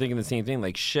of us are thinking the same thing.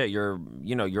 Like, shit, your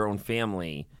own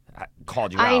family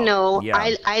called you out. I know.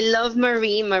 Yeah. I love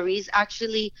Marie. Marie's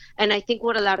actually, and I think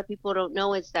what a lot of people don't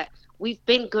know is that we've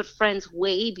been good friends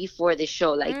way before the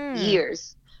show, like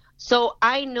years. So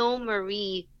I know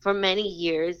Marie for many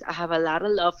years. I have a lot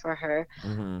of love for her.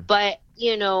 Mm-hmm. But,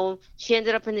 you know, she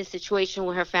ended up in this situation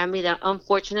with her family that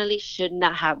unfortunately should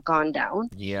not have gone down.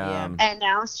 Yeah. And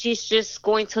now she's just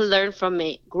going to learn from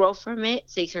it, grow from it,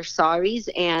 say her sorries,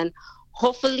 and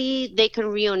hopefully they can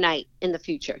reunite in the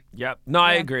future. Yep. No,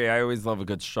 I agree. I always love a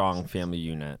good, strong family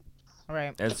unit.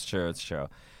 Right. It's true. It's true.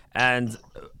 And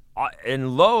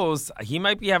in Lowe's, he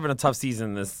might be having a tough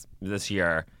season this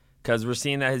year. Because we're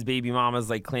seeing that his baby mama's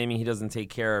like claiming he doesn't take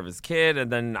care of his kid.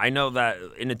 And then I know that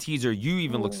in a teaser, you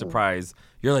even look surprised.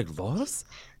 You're like, Lois?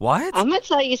 What? I'm going to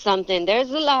tell you something.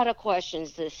 There's a lot of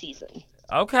questions this season.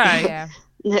 Okay.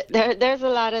 Yeah. There's a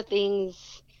lot of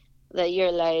things that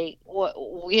you're like, what,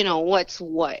 you know, what's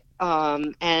what.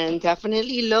 And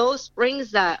definitely Lois brings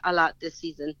that a lot this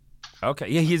season. Okay.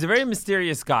 Yeah, he's a very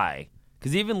mysterious guy.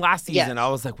 Because even last season, I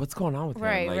was like, what's going on with him?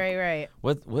 Right.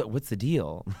 What's the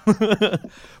deal?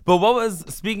 But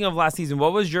speaking of last season,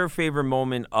 what was your favorite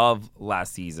moment of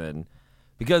last season?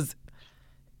 Because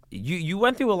you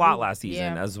went through a lot last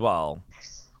season as well.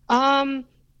 I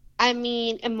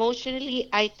mean, emotionally,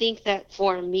 I think that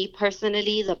for me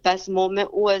personally, the best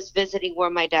moment was visiting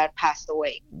where my dad passed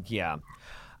away. Yeah.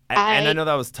 And I know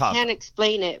that was tough. I can't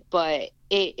explain it, but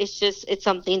it's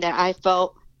something that I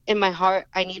felt in my heart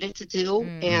I needed to do,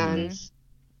 and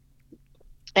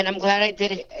I'm glad I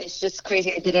did it. It's just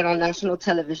crazy I did it on national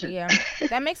television. Yeah,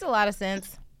 that makes a lot of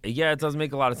sense. Yeah, it does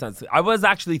make a lot of sense. I was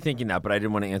actually thinking that, but I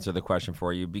didn't want to answer the question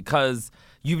for you because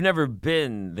you've never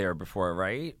been there before,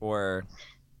 right? Or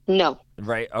no.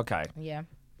 Right? Okay. Yeah,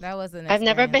 that was an experience. I've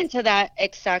never been to that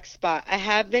exact spot. I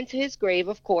have been to his grave,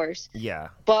 of course. Yeah.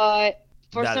 But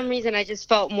for some reason, I just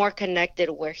felt more connected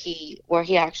where he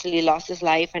actually lost his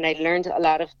life, and I learned a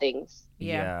lot of things.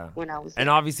 Yeah. When I was and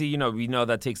there. Obviously, you know, we know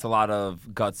that takes a lot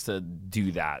of guts to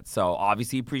do that. So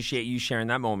obviously, appreciate you sharing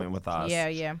that moment with us.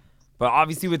 Yeah. But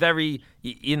obviously,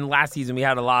 in last season, we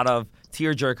had a lot of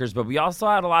tear jerkers, but we also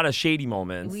had a lot of shady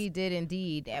moments. We did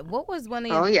indeed. What was one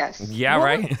of your? Oh yes. Yeah.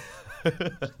 Right.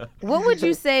 What would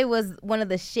you say was one of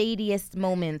the shadiest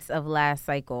moments of last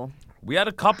cycle? We had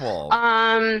a couple.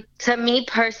 To me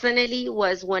personally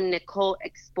was when Nicole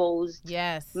exposed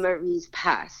Marie's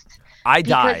past. I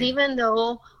died. Because even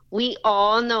though we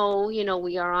all know, you know,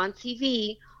 we are on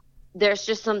TV, there's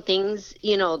just some things,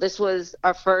 you know, this was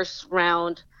our first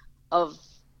round of,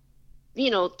 you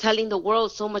know, telling the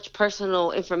world so much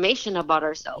personal information about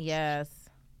ourselves. Yes.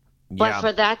 But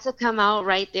for that to come out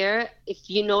right there, if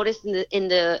you notice in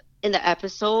the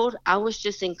episode, I was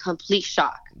just in complete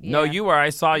shock. Yeah. No, you were. I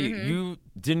saw you. You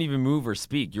didn't even move or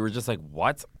speak. You were just like,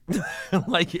 what?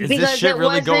 Like, is this shit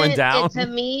really going down? To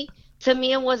me,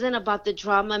 it wasn't about the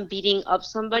drama and beating up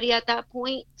somebody at that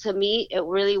point. To me, it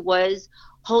really was,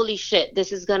 holy shit,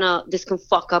 this can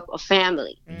fuck up a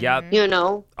family. Yep. You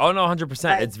know? Oh, no,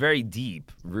 100%. It's very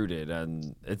deep rooted.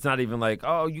 And it's not even like,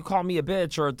 oh, you call me a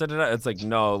bitch or da-da-da. It's like,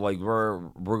 no, like, we're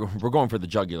going for the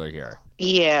jugular here.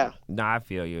 Yeah. No, I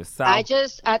feel you. So I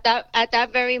just, at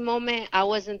that very moment, I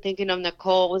wasn't thinking of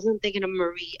Nicole. I wasn't thinking of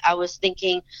Marie. I was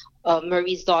thinking of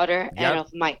Marie's daughter and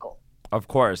of Michael. Of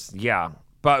course, yeah.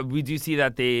 But we do see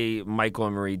that Michael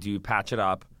and Marie do patch it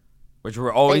up, which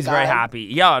we're always very happy.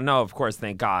 Yeah, no, of course,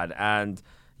 thank God. And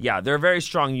yeah, they're a very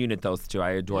strong unit, those two.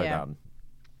 I adore them.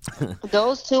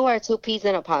 Those two are two peas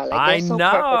in a pod. Like, I so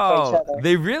know. Perfect for each other.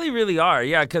 They really, really are.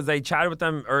 Yeah, because I chatted with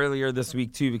them earlier this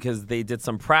week, too, because they did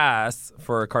some press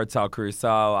for Cartel Crew. So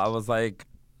I was like,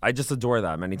 I just adore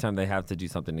them anytime they have to do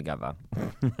something together.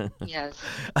 Yes.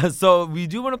 So we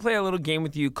do want to play a little game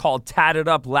with you called Tatted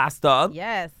Up Last Up.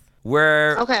 Yes.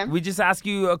 Where we just ask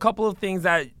you a couple of things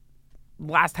that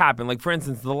last happened. Like, for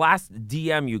instance, the last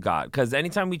DM you got. Because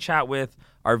anytime we chat with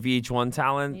our VH1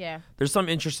 talent, there's some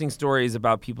interesting stories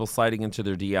about people sliding into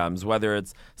their DMs, whether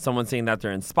it's someone saying that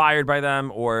they're inspired by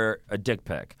them or a dick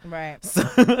pic. Right. So,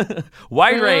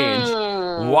 wide range.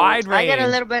 I get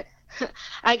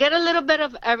a little bit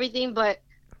of everything, but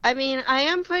I mean, I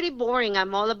am pretty boring.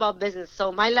 I'm all about business.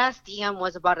 So my last DM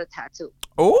was about a tattoo.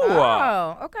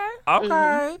 Oh, okay.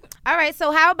 Okay. All right.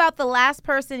 So how about the last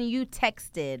person you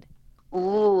texted?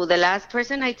 Ooh, the last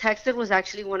person I texted was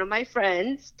actually one of my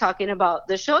friends talking about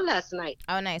the show last night.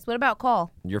 Oh, nice. What about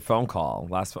call? Your phone call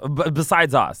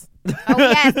besides us. Oh,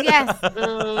 yes, yes.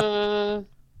 Mm,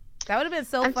 That would have been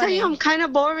so I'm funny. telling you, I'm kind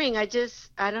of boring. I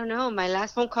don't know. My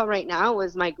last phone call right now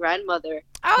was my grandmother.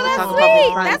 Oh, that's talking about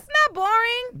sweet. my That's not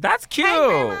boring. That's cute. Hi,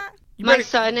 Grandma. You My better-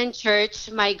 son in church,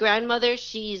 my grandmother,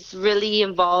 she's really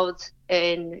involved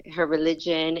in her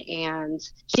religion and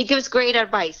she gives great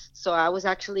advice. So I was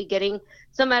actually getting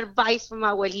some advice from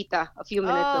abuelita a few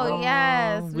minutes ago. Oh,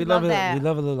 yes. We love that. We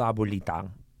love a little abuelita.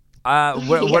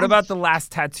 What Yes. about the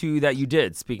last tattoo that you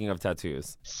did? Speaking of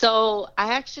tattoos. So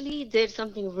I actually did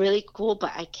something really cool,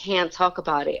 but I can't talk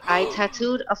about it. I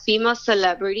tattooed a female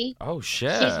celebrity. Oh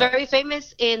shit. She's very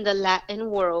famous in the Latin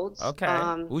world. Okay.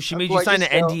 Ooh, she a made you sign an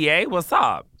gorgeous NDA? What's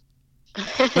up? No,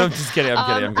 I'm just kidding. I'm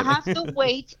kidding. I'm I kidding. have to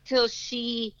wait till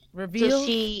she Reveal.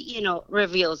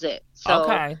 reveals it. So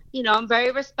Okay. I'm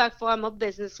very respectful. I'm a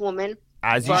businesswoman.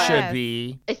 As you Yes. should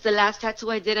be. It's the last tattoo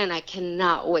I did, and I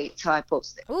cannot wait till I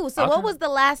post it. Ooh, so Okay. what was the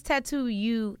last tattoo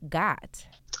you got?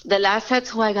 The last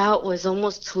tattoo I got was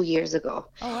almost 2 years ago.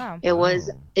 Oh, wow.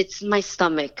 It's my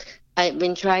stomach. I've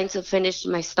been trying to finish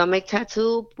my stomach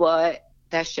tattoo, but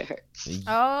that shit hurts.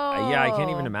 Oh. Yeah, I can't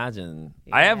even imagine.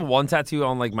 I have Yeah. one tattoo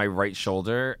on like my right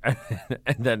shoulder,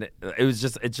 and then it's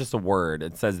just a word.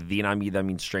 It says Dinami, that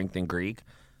means strength in Greek,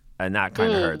 and that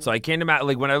kind of hurts. So I can't imagine.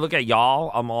 Like when I look at y'all,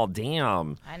 I'm all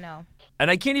damn, I know. and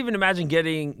I can't even imagine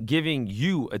giving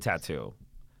you a tattoo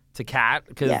to Kat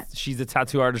because Yeah. she's a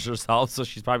tattoo artist herself. So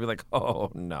she's probably like,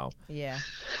 oh no. Yeah.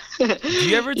 Do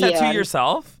you ever tattoo Yeah.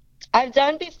 yourself? I've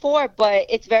done before, but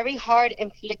it's very hard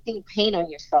inflicting pain on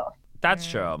yourself. That's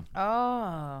true.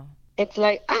 Oh. It's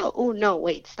like, oh no,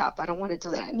 wait, stop. I don't want to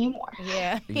do that anymore.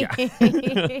 Yeah.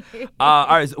 Yeah. All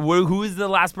right. So who is the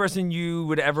last person you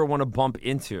would ever want to bump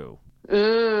into?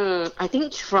 I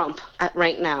think Trump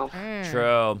right now.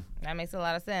 True. That makes a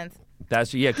lot of sense.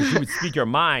 That's because you would speak your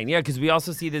mind. Yeah, because we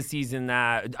also see this season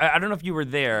that I don't know if you were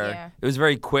there. Yeah. It was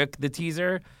very quick, the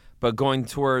teaser, but going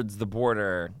towards the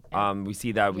border, we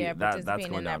see that Yeah, that's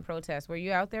participating going in down. that protest. Were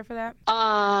you out there for that?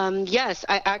 Yes,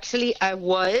 I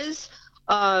was.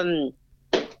 And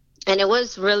it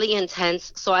was really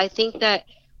intense. So I think that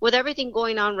with everything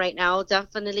going on right now,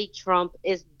 definitely Trump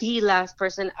is the last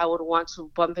person I would want to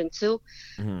bump into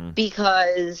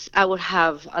because I would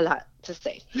have a lot to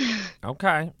say.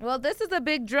 Okay. Well, this is a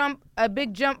big jump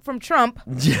from Trump.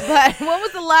 But when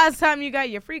was the last time you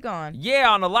got your freak on? Yeah,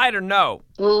 on a lighter note.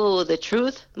 Ooh, the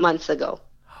truth, months ago.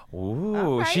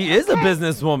 Ooh, right, she is a okay.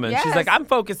 businesswoman. She's Yes. like, I'm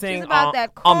focusing She's about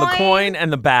that on the coin. coin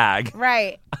and the bag.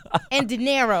 Right. And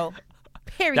dinero.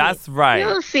 Period. That's right.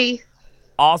 You'll see.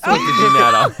 Also with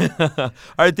the dinero. All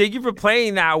right, thank you for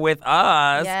playing that with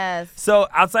us. Yes. So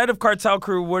outside of Cartel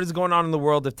Crew, what is going on in the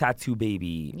world of Tattoo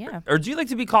Baby? Yeah. Or do you like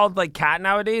to be called like Kat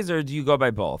nowadays, or do you go by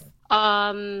both?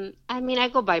 I mean, I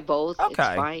go by both. Okay.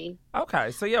 It's fine.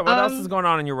 Okay, so yeah, what else is going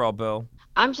on in your world, Bill?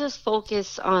 I'm just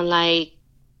focused on like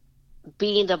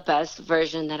being the best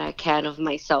version that I can of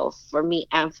myself for me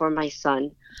and for my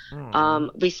son.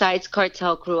 Besides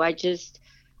Cartel Crew,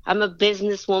 I'm a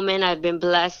businesswoman. I've been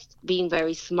blessed being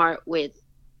very smart with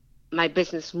my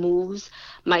business moves.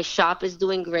 My shop is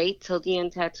doing great, Till the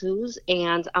End Tattoos,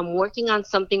 and I'm working on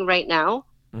something right now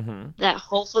that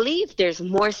hopefully if there's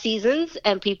more seasons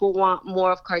and people want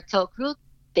more of Cartel Crew,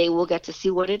 they will get to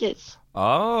see what it is.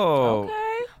 Oh.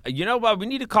 Okay. You know what? We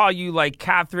need to call you like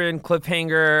Catherine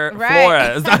Cliffhanger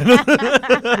Right.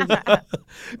 Flores.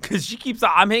 Because she keeps,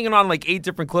 I'm hanging on like 8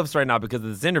 different cliffs right now because of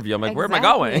this interview. I'm like, where am I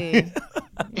going?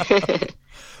 Exactly.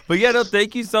 But yeah, no,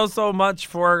 thank you so much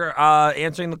for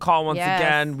answering the call once Yes.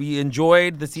 again. We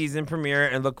enjoyed the season premiere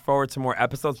and look forward to more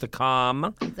episodes to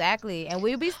come. Exactly. And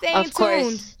we'll be staying Of tuned.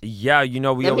 course. Yeah, you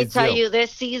know we Let me always tell do. you,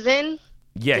 this season,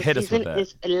 Yeah, this hit us with season it.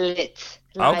 is lit.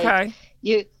 Like, Okay.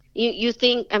 You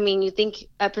think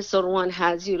episode 1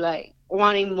 has you like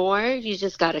wanting more? You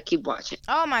just gotta keep watching.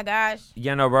 Oh my gosh.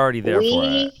 Yeah, no, we're already there for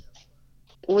it.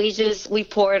 We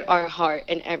poured our heart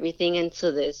and everything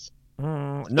into this.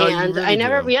 No, and you really I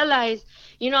never do. realized,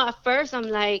 at first I'm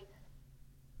like,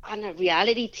 on a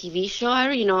reality TV show,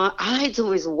 all I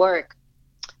do is work.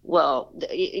 Well,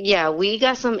 yeah, we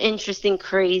got some interesting,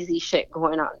 crazy shit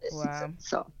going on this Wow. season.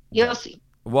 So you'll see.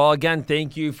 Well, again,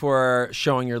 thank you for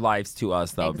showing your lives to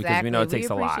us, though, Exactly. because we know it takes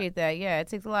a We lot. appreciate that. Yeah, it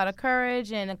takes a lot of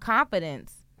courage and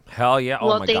confidence. Hell yeah. Oh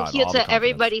Well, my thank God. you all the to confidence.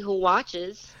 everybody who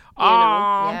watches.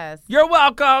 Aw, Yes. You're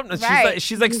welcome. And Right.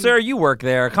 She's like, sir, you work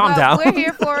there. Calm Well, down. We're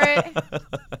here for it.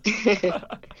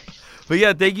 But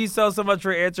yeah, thank you so much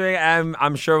for answering. And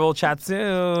I'm sure we'll chat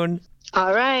soon.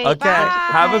 All right. Okay. Bye.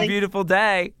 Have a beautiful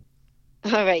day.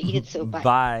 All right. You too. Bye.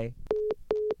 Bye.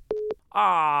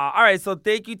 All right. So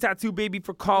thank you, Tattoo Baby,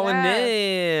 for calling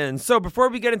in. So before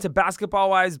we get into Basketball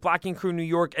Wives, Black Ink Crew, New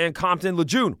York, and Compton,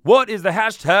 LeJune, what is the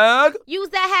hashtag? Use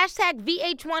that hashtag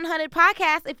VH100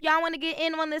 podcast if y'all want to get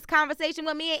in on this conversation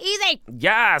with me and Easy.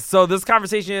 Yeah. So this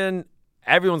conversation,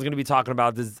 everyone's going to be talking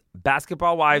about this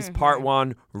Basketball Wives Part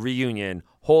 1 reunion.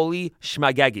 Holy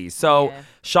schmagegi. So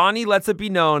Shawnee lets it be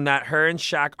known that her and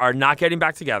Shaq are not getting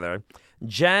back together.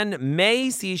 Jen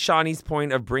may see Shawnee's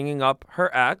point of bringing up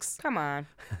her ex. Come on.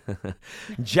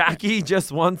 Jackie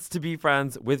just wants to be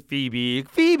friends with Phoebe.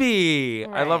 Phoebe!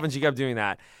 Right. I love when she kept doing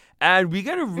that. And we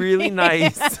get a really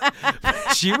nice...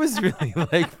 She was really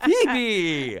like,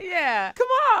 Phoebe! Yeah. Come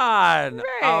on!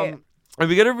 Right. And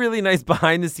we get a really nice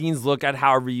behind-the-scenes look at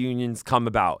how reunions come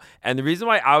about. And the reason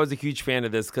why I was a huge fan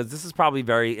of this, because this is probably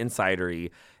very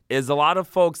insidery, is a lot of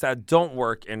folks that don't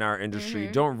work in our industry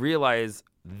don't realize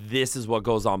this is what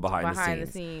goes on behind the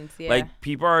scenes. Yeah. Like,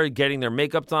 people are getting their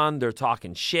makeup done, they're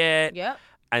talking shit, Yep.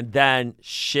 and then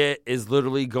shit is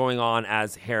literally going on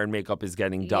as hair and makeup is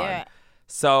getting done. Yeah.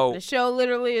 So The show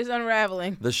literally is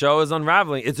unraveling. the show is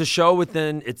unraveling. It's a show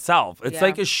within itself. It's Yeah.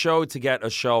 like a show to get a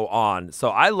show on.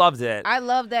 So I loved it. I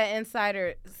love that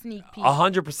insider sneak peek.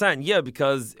 100%, yeah,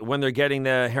 because when they're getting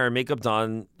the hair and makeup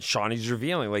done, Shawnee's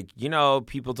revealing, like,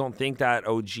 people don't think that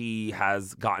OG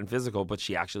has gotten physical, but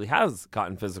she actually has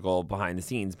gotten physical behind the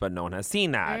scenes, but no one has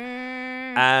seen that.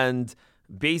 And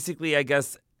basically, I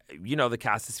guess, the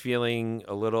cast is feeling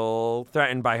a little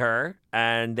threatened by her,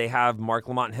 and they have Mark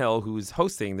Lamont Hill, who's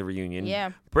hosting the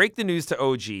reunion, break the news to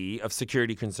OG of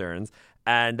security concerns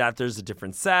and that there's a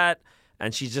different set.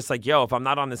 And she's just like, yo, if I'm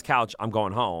not on this couch, I'm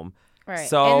going home. Right.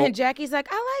 So, and then Jackie's like,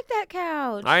 I like that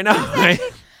couch. I know.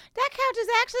 That couch is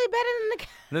actually better than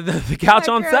the couch. The couch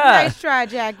on Girl, set. Nice try,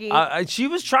 Jackie. She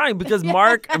was trying because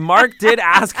Mark did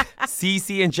ask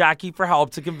Cece and Jackie for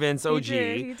help to convince OG.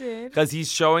 He did. Because he's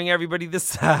showing everybody the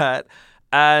set.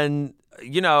 And,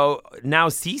 now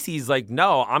Cece's like,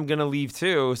 no, I'm going to leave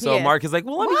too. So Yeah. Mark is like,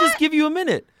 well, let me just give you a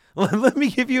minute. Let me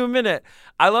give you a minute.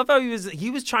 I love how he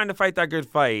was trying to fight that good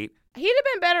fight. He'd have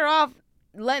been better off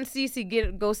letting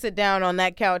Cece go sit down on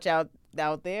that couch out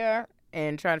there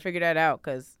and trying to figure that out,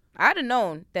 because I'd have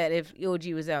known that if OG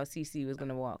was out, Cece was going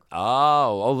to walk.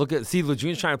 Oh,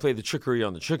 LeJune's trying to play the trickery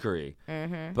on the trickery.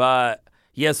 But,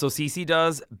 yeah, so Cece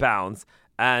does bounce.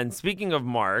 And speaking of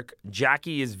Mark,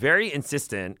 Jackie is very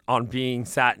insistent on being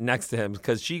sat next to him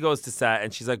because she goes to set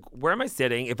and she's like, where am I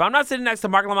sitting? If I'm not sitting next to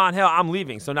Mark Lamont Hill, I'm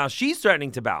leaving. So now she's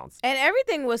threatening to bounce. And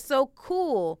everything was so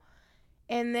cool.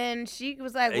 And then she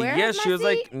was like, where is my she was seat?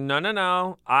 like,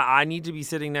 no. I need to be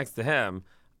sitting next to him.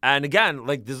 And again,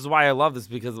 like, this is why I love this,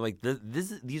 because like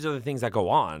these are the things that go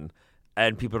on.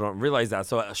 And people don't realize that.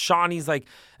 So Shawnee's like,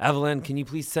 Evelyn, can you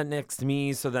please sit next to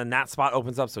me? So then that spot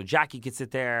opens up so Jackie can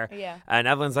sit there. Yeah. And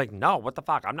Evelyn's like, no, what the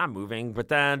fuck? I'm not moving. But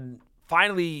then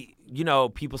finally,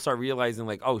 people start realizing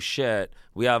like, oh shit,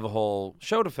 we have a whole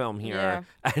show to film here.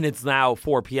 Yeah. And it's now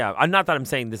 4 p.m. I'm not that I'm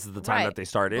saying this is the time Right. that they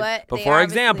started. But But they for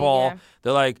obviously, example, yeah.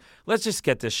 they're like, let's just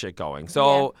get this shit going.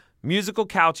 So musical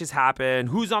couches happen.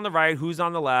 Who's on the right? Who's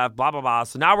on the left? Blah, blah, blah.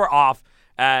 So now we're off.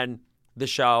 And the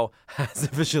show has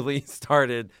officially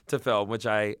started to film, which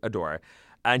I adore.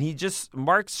 And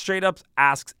Mark straight up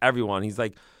asks everyone, he's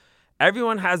like,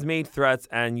 everyone has made threats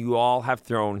and you all have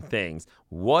thrown things.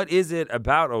 What is it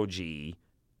about OG?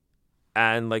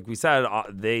 And like we said,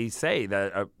 they say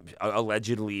that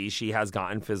allegedly she has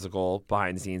gotten physical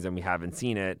behind the scenes and we haven't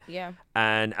seen it. Yeah.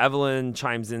 And Evelyn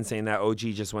chimes in saying that OG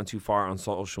just went too far on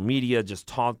social media, just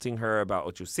taunting her about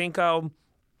Ocho Cinco.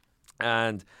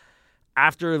 And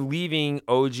after leaving,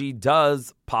 OG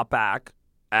does pop back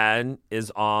and is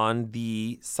on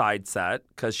the side set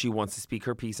because she wants to speak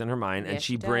her piece in her mind. Yes, and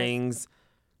she she does. brings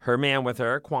her man with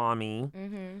her,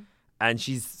 Kwame. And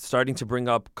she's starting to bring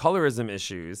up colorism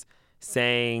issues,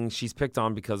 saying she's picked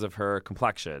on because of her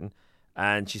complexion.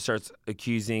 And she starts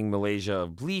accusing Malaysia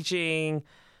of bleaching.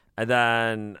 And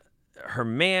then her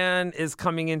man is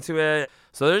coming into it.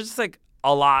 So there's just like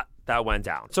a lot that went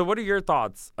down. So what are your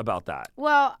thoughts about that?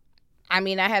 Well, I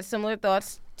mean, I had similar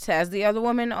thoughts as the other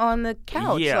woman on the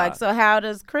couch. Yeah. Like, so how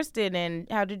does Kristen and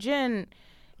how did Jen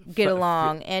get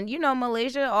along? And,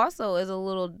 Malaysia also is a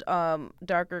little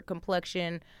darker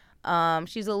complexion.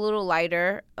 She's a little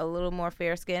lighter, a little more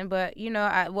fair-skinned. But,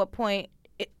 at what point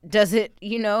does it,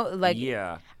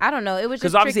 Yeah. I don't know. It was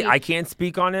just Because obviously tricky. I can't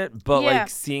speak on it, but Yeah. like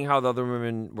seeing how the other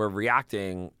women were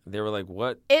reacting, they were like,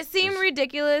 what? It seemed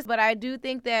ridiculous, but I do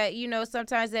think that,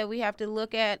 sometimes that we have to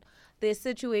look at the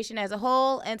situation as a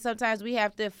whole, and sometimes we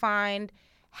have to find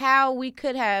how we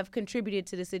could have contributed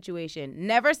to the situation.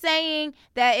 Never saying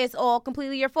that it's all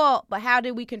completely your fault, but how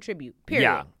did we contribute? Period.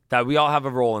 Yeah. that we all have a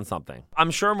role in something.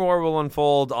 I'm sure more will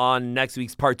unfold on next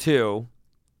week's part 2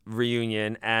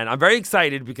 reunion, and I'm very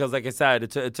excited because, like I said,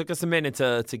 it took us a minute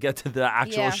to get to the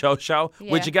actual show,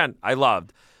 which again I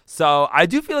loved. So I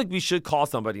do feel like we should call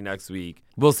somebody next week.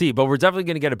 We'll see, but we're definitely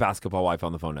going to get a basketball wife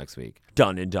on the phone next week.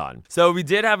 Done and done. So we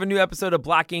did have a new episode of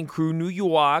Black Ink Crew New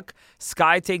York.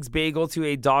 Sky takes Bagel to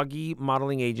a doggy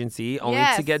modeling agency only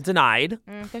to get denied.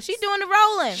 Because she's doing the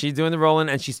rolling. She's doing the rolling,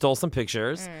 and she stole some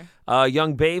pictures.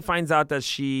 Young Bae finds out that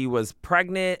she was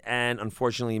pregnant and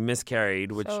unfortunately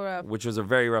miscarried, which was a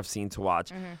very rough scene to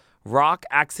watch. Rock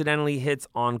accidentally hits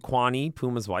on Kwani,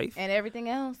 Puma's wife. And everything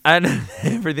else.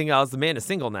 The man is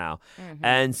single now.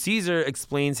 And Caesar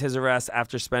explains his arrest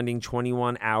after spending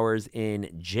 21 hours in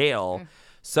jail.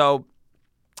 So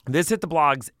this hit the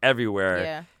blogs everywhere.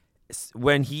 Yeah.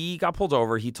 When he got pulled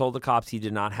over, he told the cops he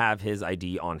did not have his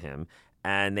ID on him.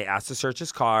 And they asked to search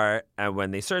his car. And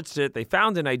when they searched it, they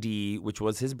found an ID, which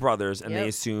was his brother's. And they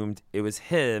assumed it was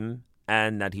him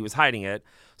and that he was hiding it.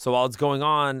 So while it's going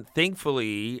on,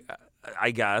 thankfully,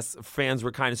 I guess, fans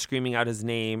were kind of screaming out his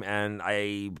name. And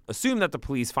I assume that the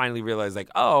police finally realized, like,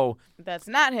 oh, that's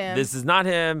not him. This is not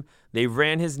him. They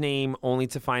ran his name only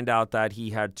to find out that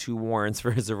he had 2 warrants for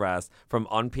his arrest from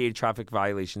unpaid traffic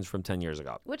violations from 10 years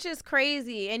ago. Which is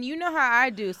crazy. And you know how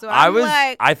I do. So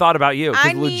I thought about you.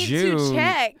 I need to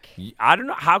check. I don't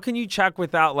know. How can you check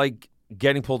without, like,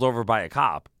 getting pulled over by a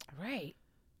cop? Right.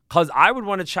 Because I would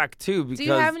want to check, too. Because do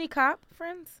you have any cop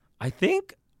friends? I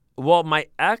think, well, my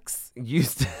ex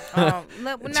used to.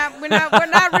 We're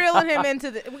not reeling him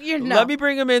into the. Let me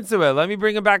bring him into it. Let me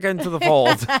bring him back into the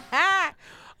fold.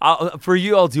 For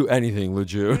you, I'll do anything,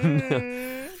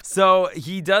 Lejeune. So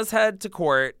he does head to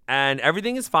court, and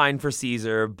everything is fine for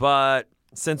Caesar, but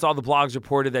since all the blogs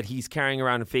reported that he's carrying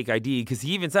around a fake ID, because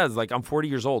he even says, like, I'm 40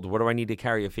 years old. What do I need to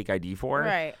carry a fake ID for?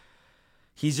 Right.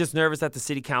 He's just nervous that the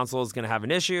city council is going to have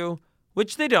an issue,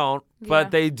 which they don't.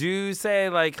 But they do say,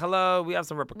 like, hello, we have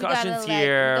some repercussions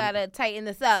here. We got to tighten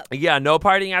this up. Yeah, no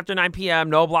partying after 9 p.m.,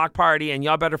 no block party, and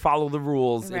y'all better follow the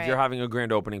rules if you're having a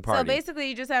grand opening party. So basically,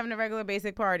 you're just having a regular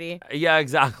basic party. Yeah,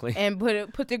 exactly. And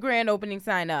put the grand opening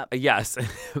sign up. Yes.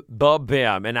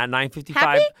 Bam. And at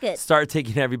 9:55, start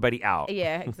taking everybody out.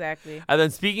 Yeah, exactly. And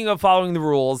then speaking of following the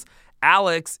rules,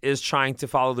 Alex is trying to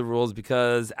follow the rules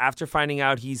because after finding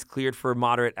out he's cleared for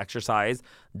moderate exercise,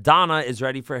 Donna is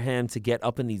ready for him to get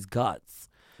up in these guts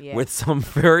with some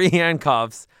furry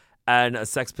handcuffs and a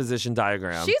sex position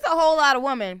diagram. She's a whole lot of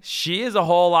woman. She is a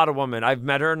whole lot of woman. I've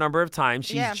met her a number of times.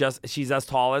 She's as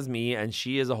tall as me, and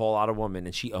she is a whole lot of woman,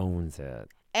 and she owns it.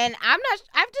 And I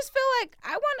just feel like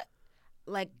I want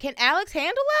to, like, can Alex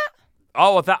handle that?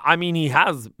 Oh, he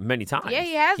has many times. Yeah,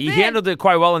 he has. He handled it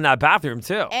quite well in that bathroom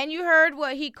too. And you heard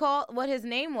what his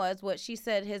name was. What she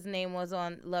said his name was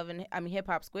on Hip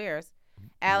Hop Squares.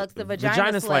 Alex the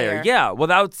Vagina Slayer. Yeah, well,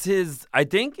 that's his. I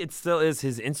think it still is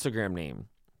his Instagram name.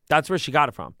 That's where she got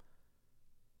it from.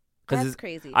 That's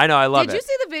crazy. I know. I love it. Did you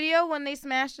see the video when they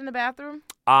smashed in the bathroom?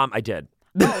 I did.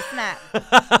 Oh, snap.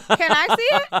 Can I see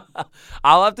it?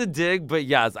 I'll have to dig, but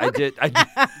yes, I did.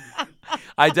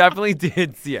 I definitely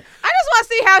did see it. I just want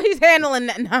to see how he's handling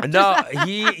that. No,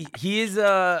 he is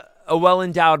a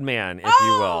well-endowed man, if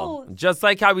you will. Just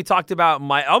like how we talked about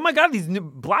oh my God, these new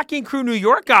Black Ink Crew New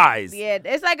York guys. Yeah,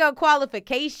 it's like a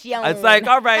qualification. It's like,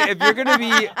 all right, if you're going to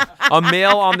be a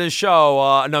male on this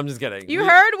show, no, I'm just kidding. You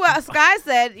heard what Sky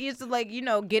said. He's like,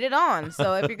 get it on.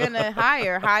 So if you're going to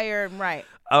hire him right.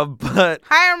 But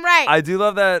hire him right. I do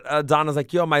love that Donna's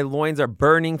like, yo, my loins are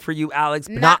burning for you, Alex,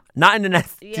 but not in an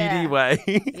STD way.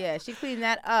 Yeah, she cleaned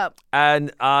that up.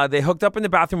 And they hooked up in the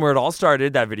bathroom where it all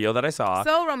started, that video that I saw.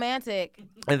 So romantic.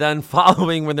 And then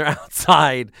following when they're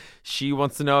outside, she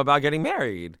wants to know about getting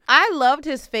married. I loved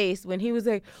his face when he was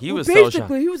like, he was so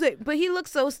shocked. He was like, but he looked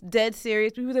so dead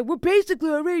serious. He was like, we're basically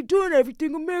already doing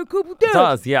everything a married couple does. It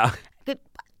does, yeah.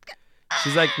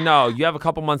 She's like, no, you have a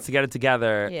couple months to get it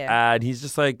together. Yeah. And he's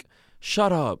just like,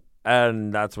 shut up.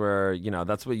 And that's where,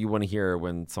 that's what you want to hear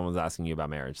when someone's asking you about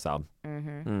marriage. So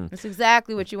That's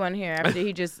exactly what you want to hear after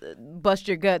he just bust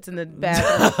your guts in the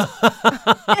bathroom.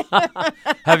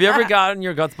 Have you ever gotten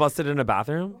your guts busted in a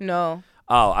bathroom? No.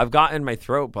 Oh, I've gotten my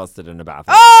throat busted in a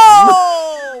bathroom.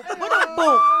 Oh! Boom.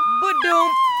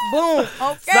 Ba-doom. Boom.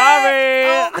 Okay.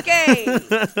 Sorry.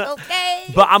 Okay.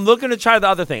 But I'm looking to try the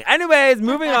other thing. Anyways,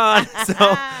 moving on.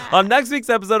 So on next week's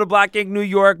episode of Black Ink New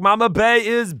York, Mama Bay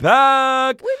is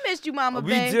back. We missed you, Mama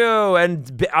Bay. We do.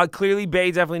 And clearly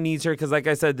Bay definitely needs her because like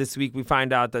I said, this week we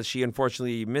find out that she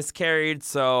unfortunately miscarried.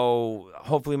 So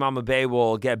hopefully Mama Bay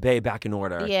will get Bay back in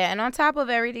order. Yeah, and on top of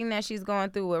everything that she's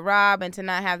going through with Rob and to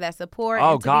not have that support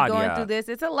Oh, and to God, be going yeah. through this,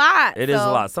 it's a lot. It is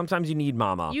a lot. Sometimes you need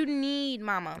Mama. You need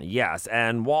Mama. Yes,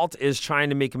 and Walt is trying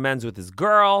to make amends with his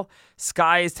girl.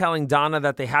 Sky is telling Donna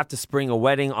that they have to spring a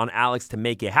wedding on Alex to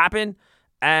make it happen.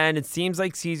 And it seems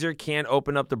like Caesar can't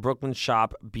open up the Brooklyn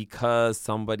shop because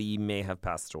somebody may have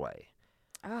passed away.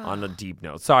 On a deep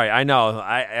note. Sorry, I know.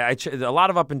 I a lot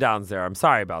of up and downs there. I'm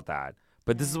sorry about that.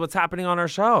 But this is what's happening on our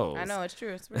shows. I know, it's true.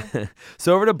 It's real.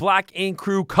 So over to Black Ink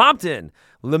Crew Compton.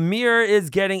 Lemire is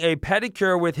getting a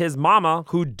pedicure with his mama,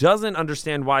 who doesn't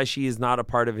understand why she is not a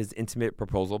part of his intimate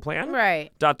proposal plan. Right. ...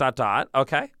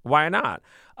 Okay, why not?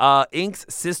 Ink's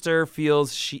sister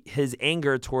feels his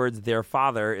anger towards their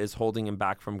father is holding him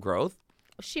back from growth.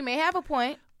 She may have a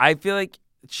point. I feel like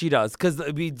she does, because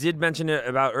we did mention it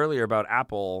earlier about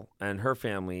Apple and her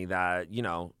family that,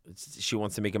 she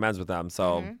wants to make amends with them.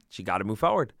 So she got to move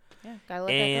forward. Yeah, gotta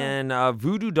let And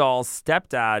Voodoo Doll's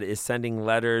stepdad is sending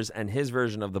letters and his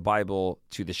version of the Bible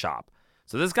to the shop.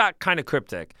 So this got kind of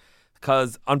cryptic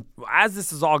because as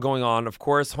this is all going on, of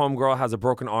course, Homegirl has a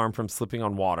broken arm from slipping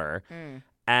on water.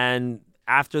 And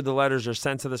after the letters are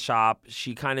sent to the shop,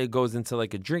 she kind of goes into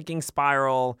like a drinking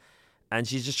spiral. And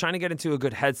she's just trying to get into a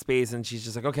good headspace. And she's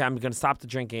just like, okay, I'm going to stop the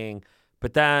drinking.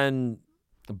 But then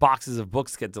boxes of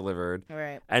books get delivered.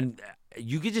 Right. And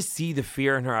you could just see the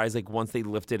fear in her eyes. Like once they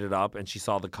lifted it up and she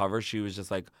saw the cover, she was just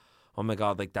like, oh my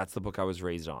God, like that's the book I was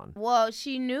raised on. Well,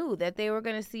 she knew that they were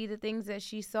going to see the things that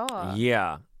she saw.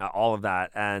 Yeah, all of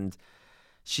that. And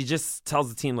she just tells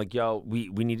the team like, yo, we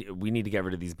need to get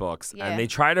rid of these books. Yeah. And they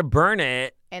try to burn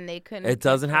it. And they couldn't. It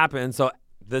doesn't happen. So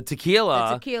the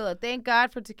tequila. Thank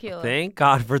God for tequila. Thank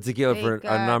God for tequila Thank for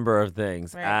God. a number of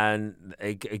things. Right. And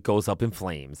it goes up in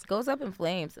flames. Goes up in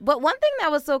flames. But one thing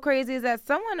that was so crazy is that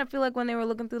someone, I feel like when they were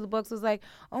looking through the books, was like,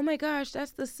 oh my gosh,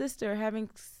 that's the sister having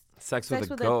Sex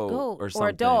with a goat or something. Or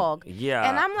a dog. Yeah.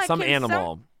 And I'm like, some can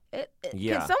animal. Can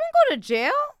Yeah. someone go to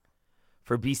jail?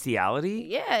 For bestiality?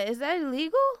 Yeah. Is that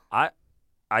illegal?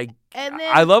 And then,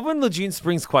 I love when Lejeune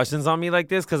springs questions on me like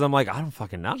this because I'm like, I don't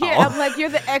fucking know. yeah, I'm like, you're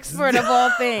the expert of all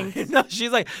things. No,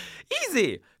 she's like,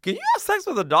 easy. Can you have sex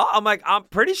with a dog? I'm like, I'm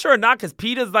pretty sure not because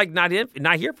Peter's like not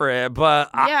here for it. But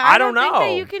I don't know. think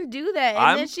that you can do that. And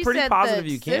I'm then she pretty said positive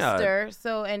the you can. sister.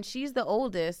 So, and she's the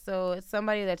oldest, so it's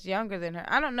somebody that's younger than her.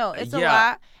 I don't know. It's a Yeah.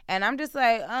 lot, and I'm just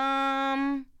like,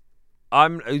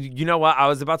 You know what? I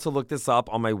was about to look this up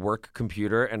on my work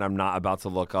computer, and I'm not about to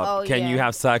look up. Oh, Can yeah. you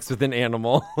have sex with an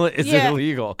animal? Is it Yeah.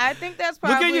 illegal? I think that's Look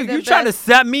probably at you. the You trying to best.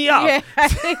 set me up. Yeah, I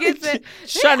think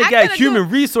it's Trying to get human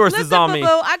resources on me.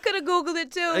 I could have Googled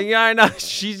it too. Yeah, I know.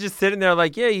 She's just sitting there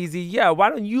like, yeah, easy. Yeah, why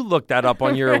don't you look that up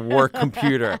on your work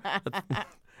computer?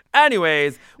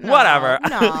 Anyways, whatever. No,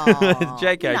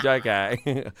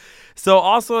 JK. So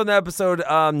also in the episode,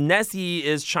 Nessie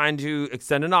is trying to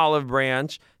extend an olive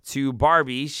branch to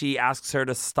Barbie. She asks her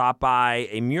to stop by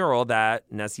a mural that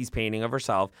Nessie's painting of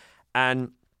herself.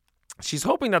 And she's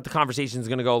hoping that the conversation is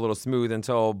going to go a little smooth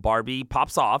until Barbie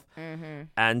pops off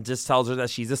and just tells her that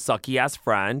she's a sucky-ass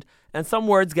friend. And some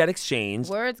words get exchanged.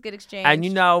 Words get exchanged. And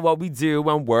you know what we do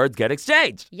when words get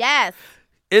exchanged. Yes.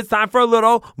 It's time for a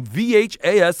little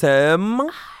VHASM.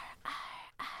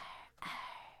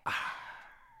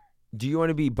 Do you want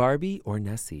to be Barbie or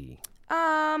Nessie?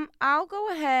 I'll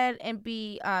go ahead and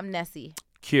be Nessie.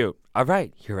 Cute. All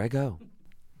right, here I go.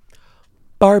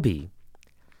 Barbie.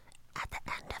 At the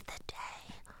end of the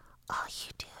day, all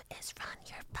you do is run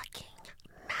your fucking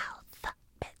mouth,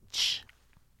 bitch.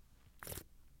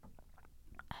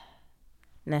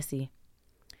 Nessie.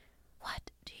 What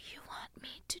do you want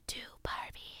me to do,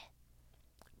 Barbie?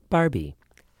 Barbie.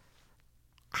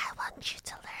 I want you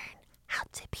to learn how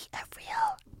to be a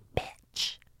real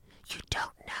bitch. You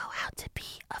don't know how to be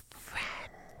a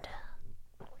friend.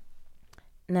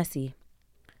 Nessie.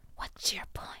 What's your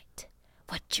point?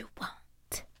 What you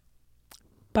want?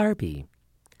 Barbie.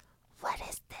 What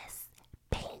is this?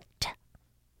 Paint.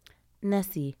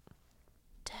 Nessie.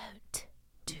 Don't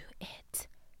do it,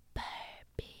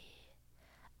 Barbie.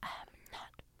 I'm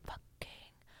not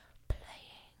fucking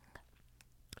playing.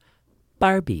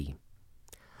 Barbie.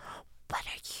 What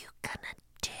are you gonna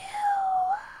do?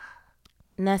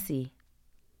 Nessie.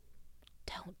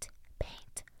 Don't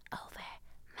paint over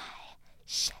my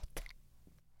shit.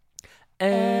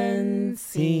 And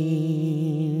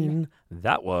scene.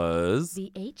 That was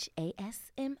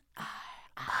VHASM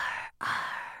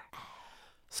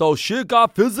So shit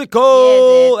got physical Yeah,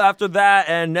 it did. after that,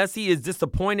 and Nessie is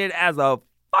disappointed as a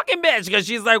fucking bitch because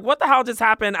she's like, what the hell just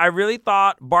happened? I really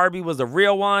thought Barbie was a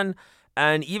real one.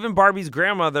 And even Barbie's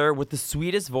grandmother with the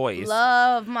sweetest voice.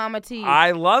 Love Mama T.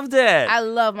 I loved it. I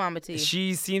love Mama T.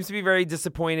 She seems to be very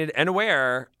disappointed and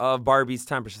aware of Barbie's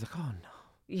temper. She's like, oh no,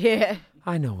 Yeah.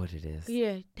 I know what it is.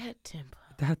 Yeah, that temper.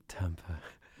 That temper.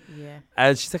 Yeah.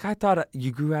 And she's like, I thought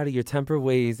you grew out of your temper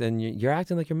ways and you're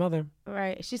acting like your mother.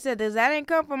 Right. She said, that ain't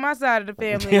come from my side of the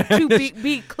family. To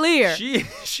be clear. She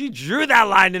drew that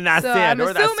line in that So sand I'm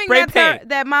or that assuming spray that's paint.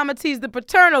 that Mama T's the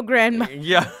paternal grandma.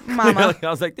 Yeah. Mama. Clearly. I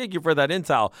was like, thank you for that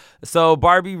intel. So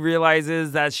Barbie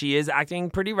realizes that she is acting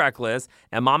pretty reckless,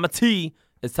 and Mama T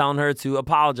is telling her to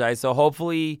apologize. So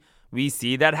hopefully we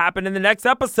see that happen in the next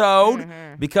episode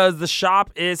because the shop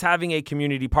is having a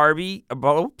community party.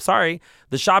 The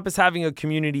shop is having a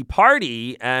community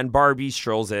party, and Barbie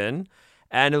strolls in,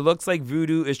 and it looks like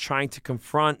Voodoo is trying to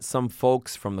confront some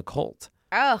folks from the cult.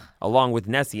 Oh. Along with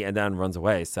Nessie, and then runs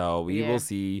away. So we Yeah. will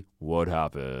see what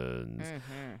happens.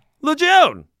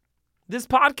 LeJune, this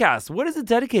podcast, what is it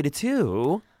dedicated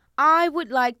to? I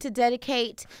would like to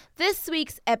dedicate this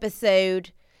week's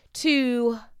episode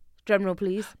to, drumroll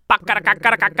please,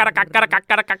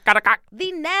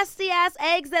 the nasty ass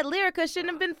eggs that Lyrica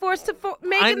shouldn't have been forced to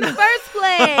make in the first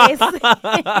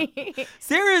place.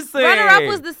 Seriously. Runner up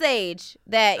was the sage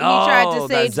that he tried Oh, to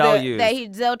that sage Zell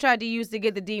used. Zell tried to use to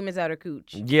get the demons out of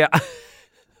Cooch. Yeah.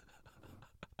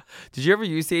 Did you ever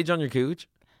use sage on your cooch?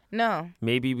 No.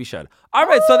 Maybe we should. All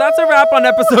right, so that's a wrap on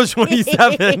episode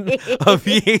 27 of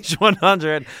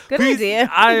VH100. Good idea.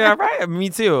 All right, me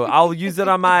too. I'll use it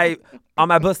on my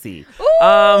bussy.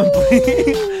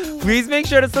 Please make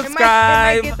sure to It might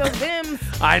subscribe. get those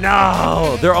Vims. I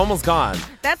know. They're almost gone.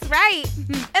 That's right.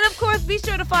 And of course, be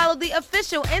sure to follow the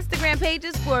official Instagram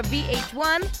pages for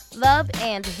VH1, Love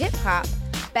and Hip Hop,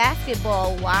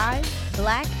 Basketball Wives,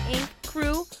 Black Ink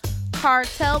Crew,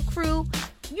 Cartel Crew.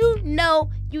 You know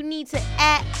you need to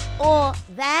at all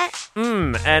that.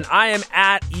 And I am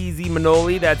at Easy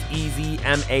Manoli. That's Easy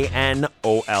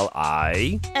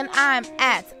Manoli. And I'm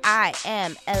at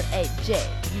IMLAJUNE.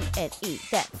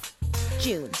 That's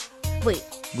June. Wait.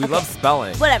 We love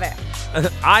spelling. Whatever.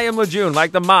 I am LeJune,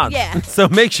 like the month. Yeah. So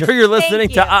make sure you're listening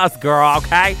Thank you. to us, girl,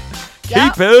 okay?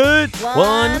 Yup. Keep it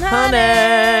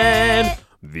 100.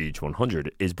 VH100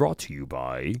 is brought to you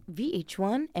by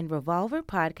VH1 and Revolver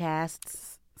Podcasts.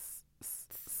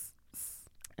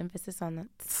 Emphasis on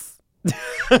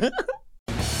the.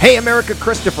 Hey America,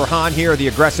 Christopher Hahn here, the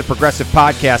Aggressive Progressive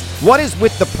Podcast. What is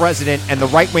with the president and the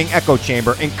right-wing echo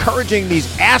chamber encouraging these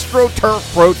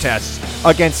AstroTurf protests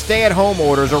against stay-at-home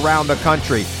orders around the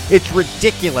country? It's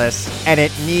ridiculous and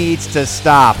it needs to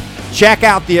stop. Check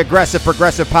out the Aggressive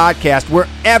Progressive Podcast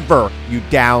wherever you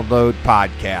download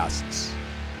podcasts.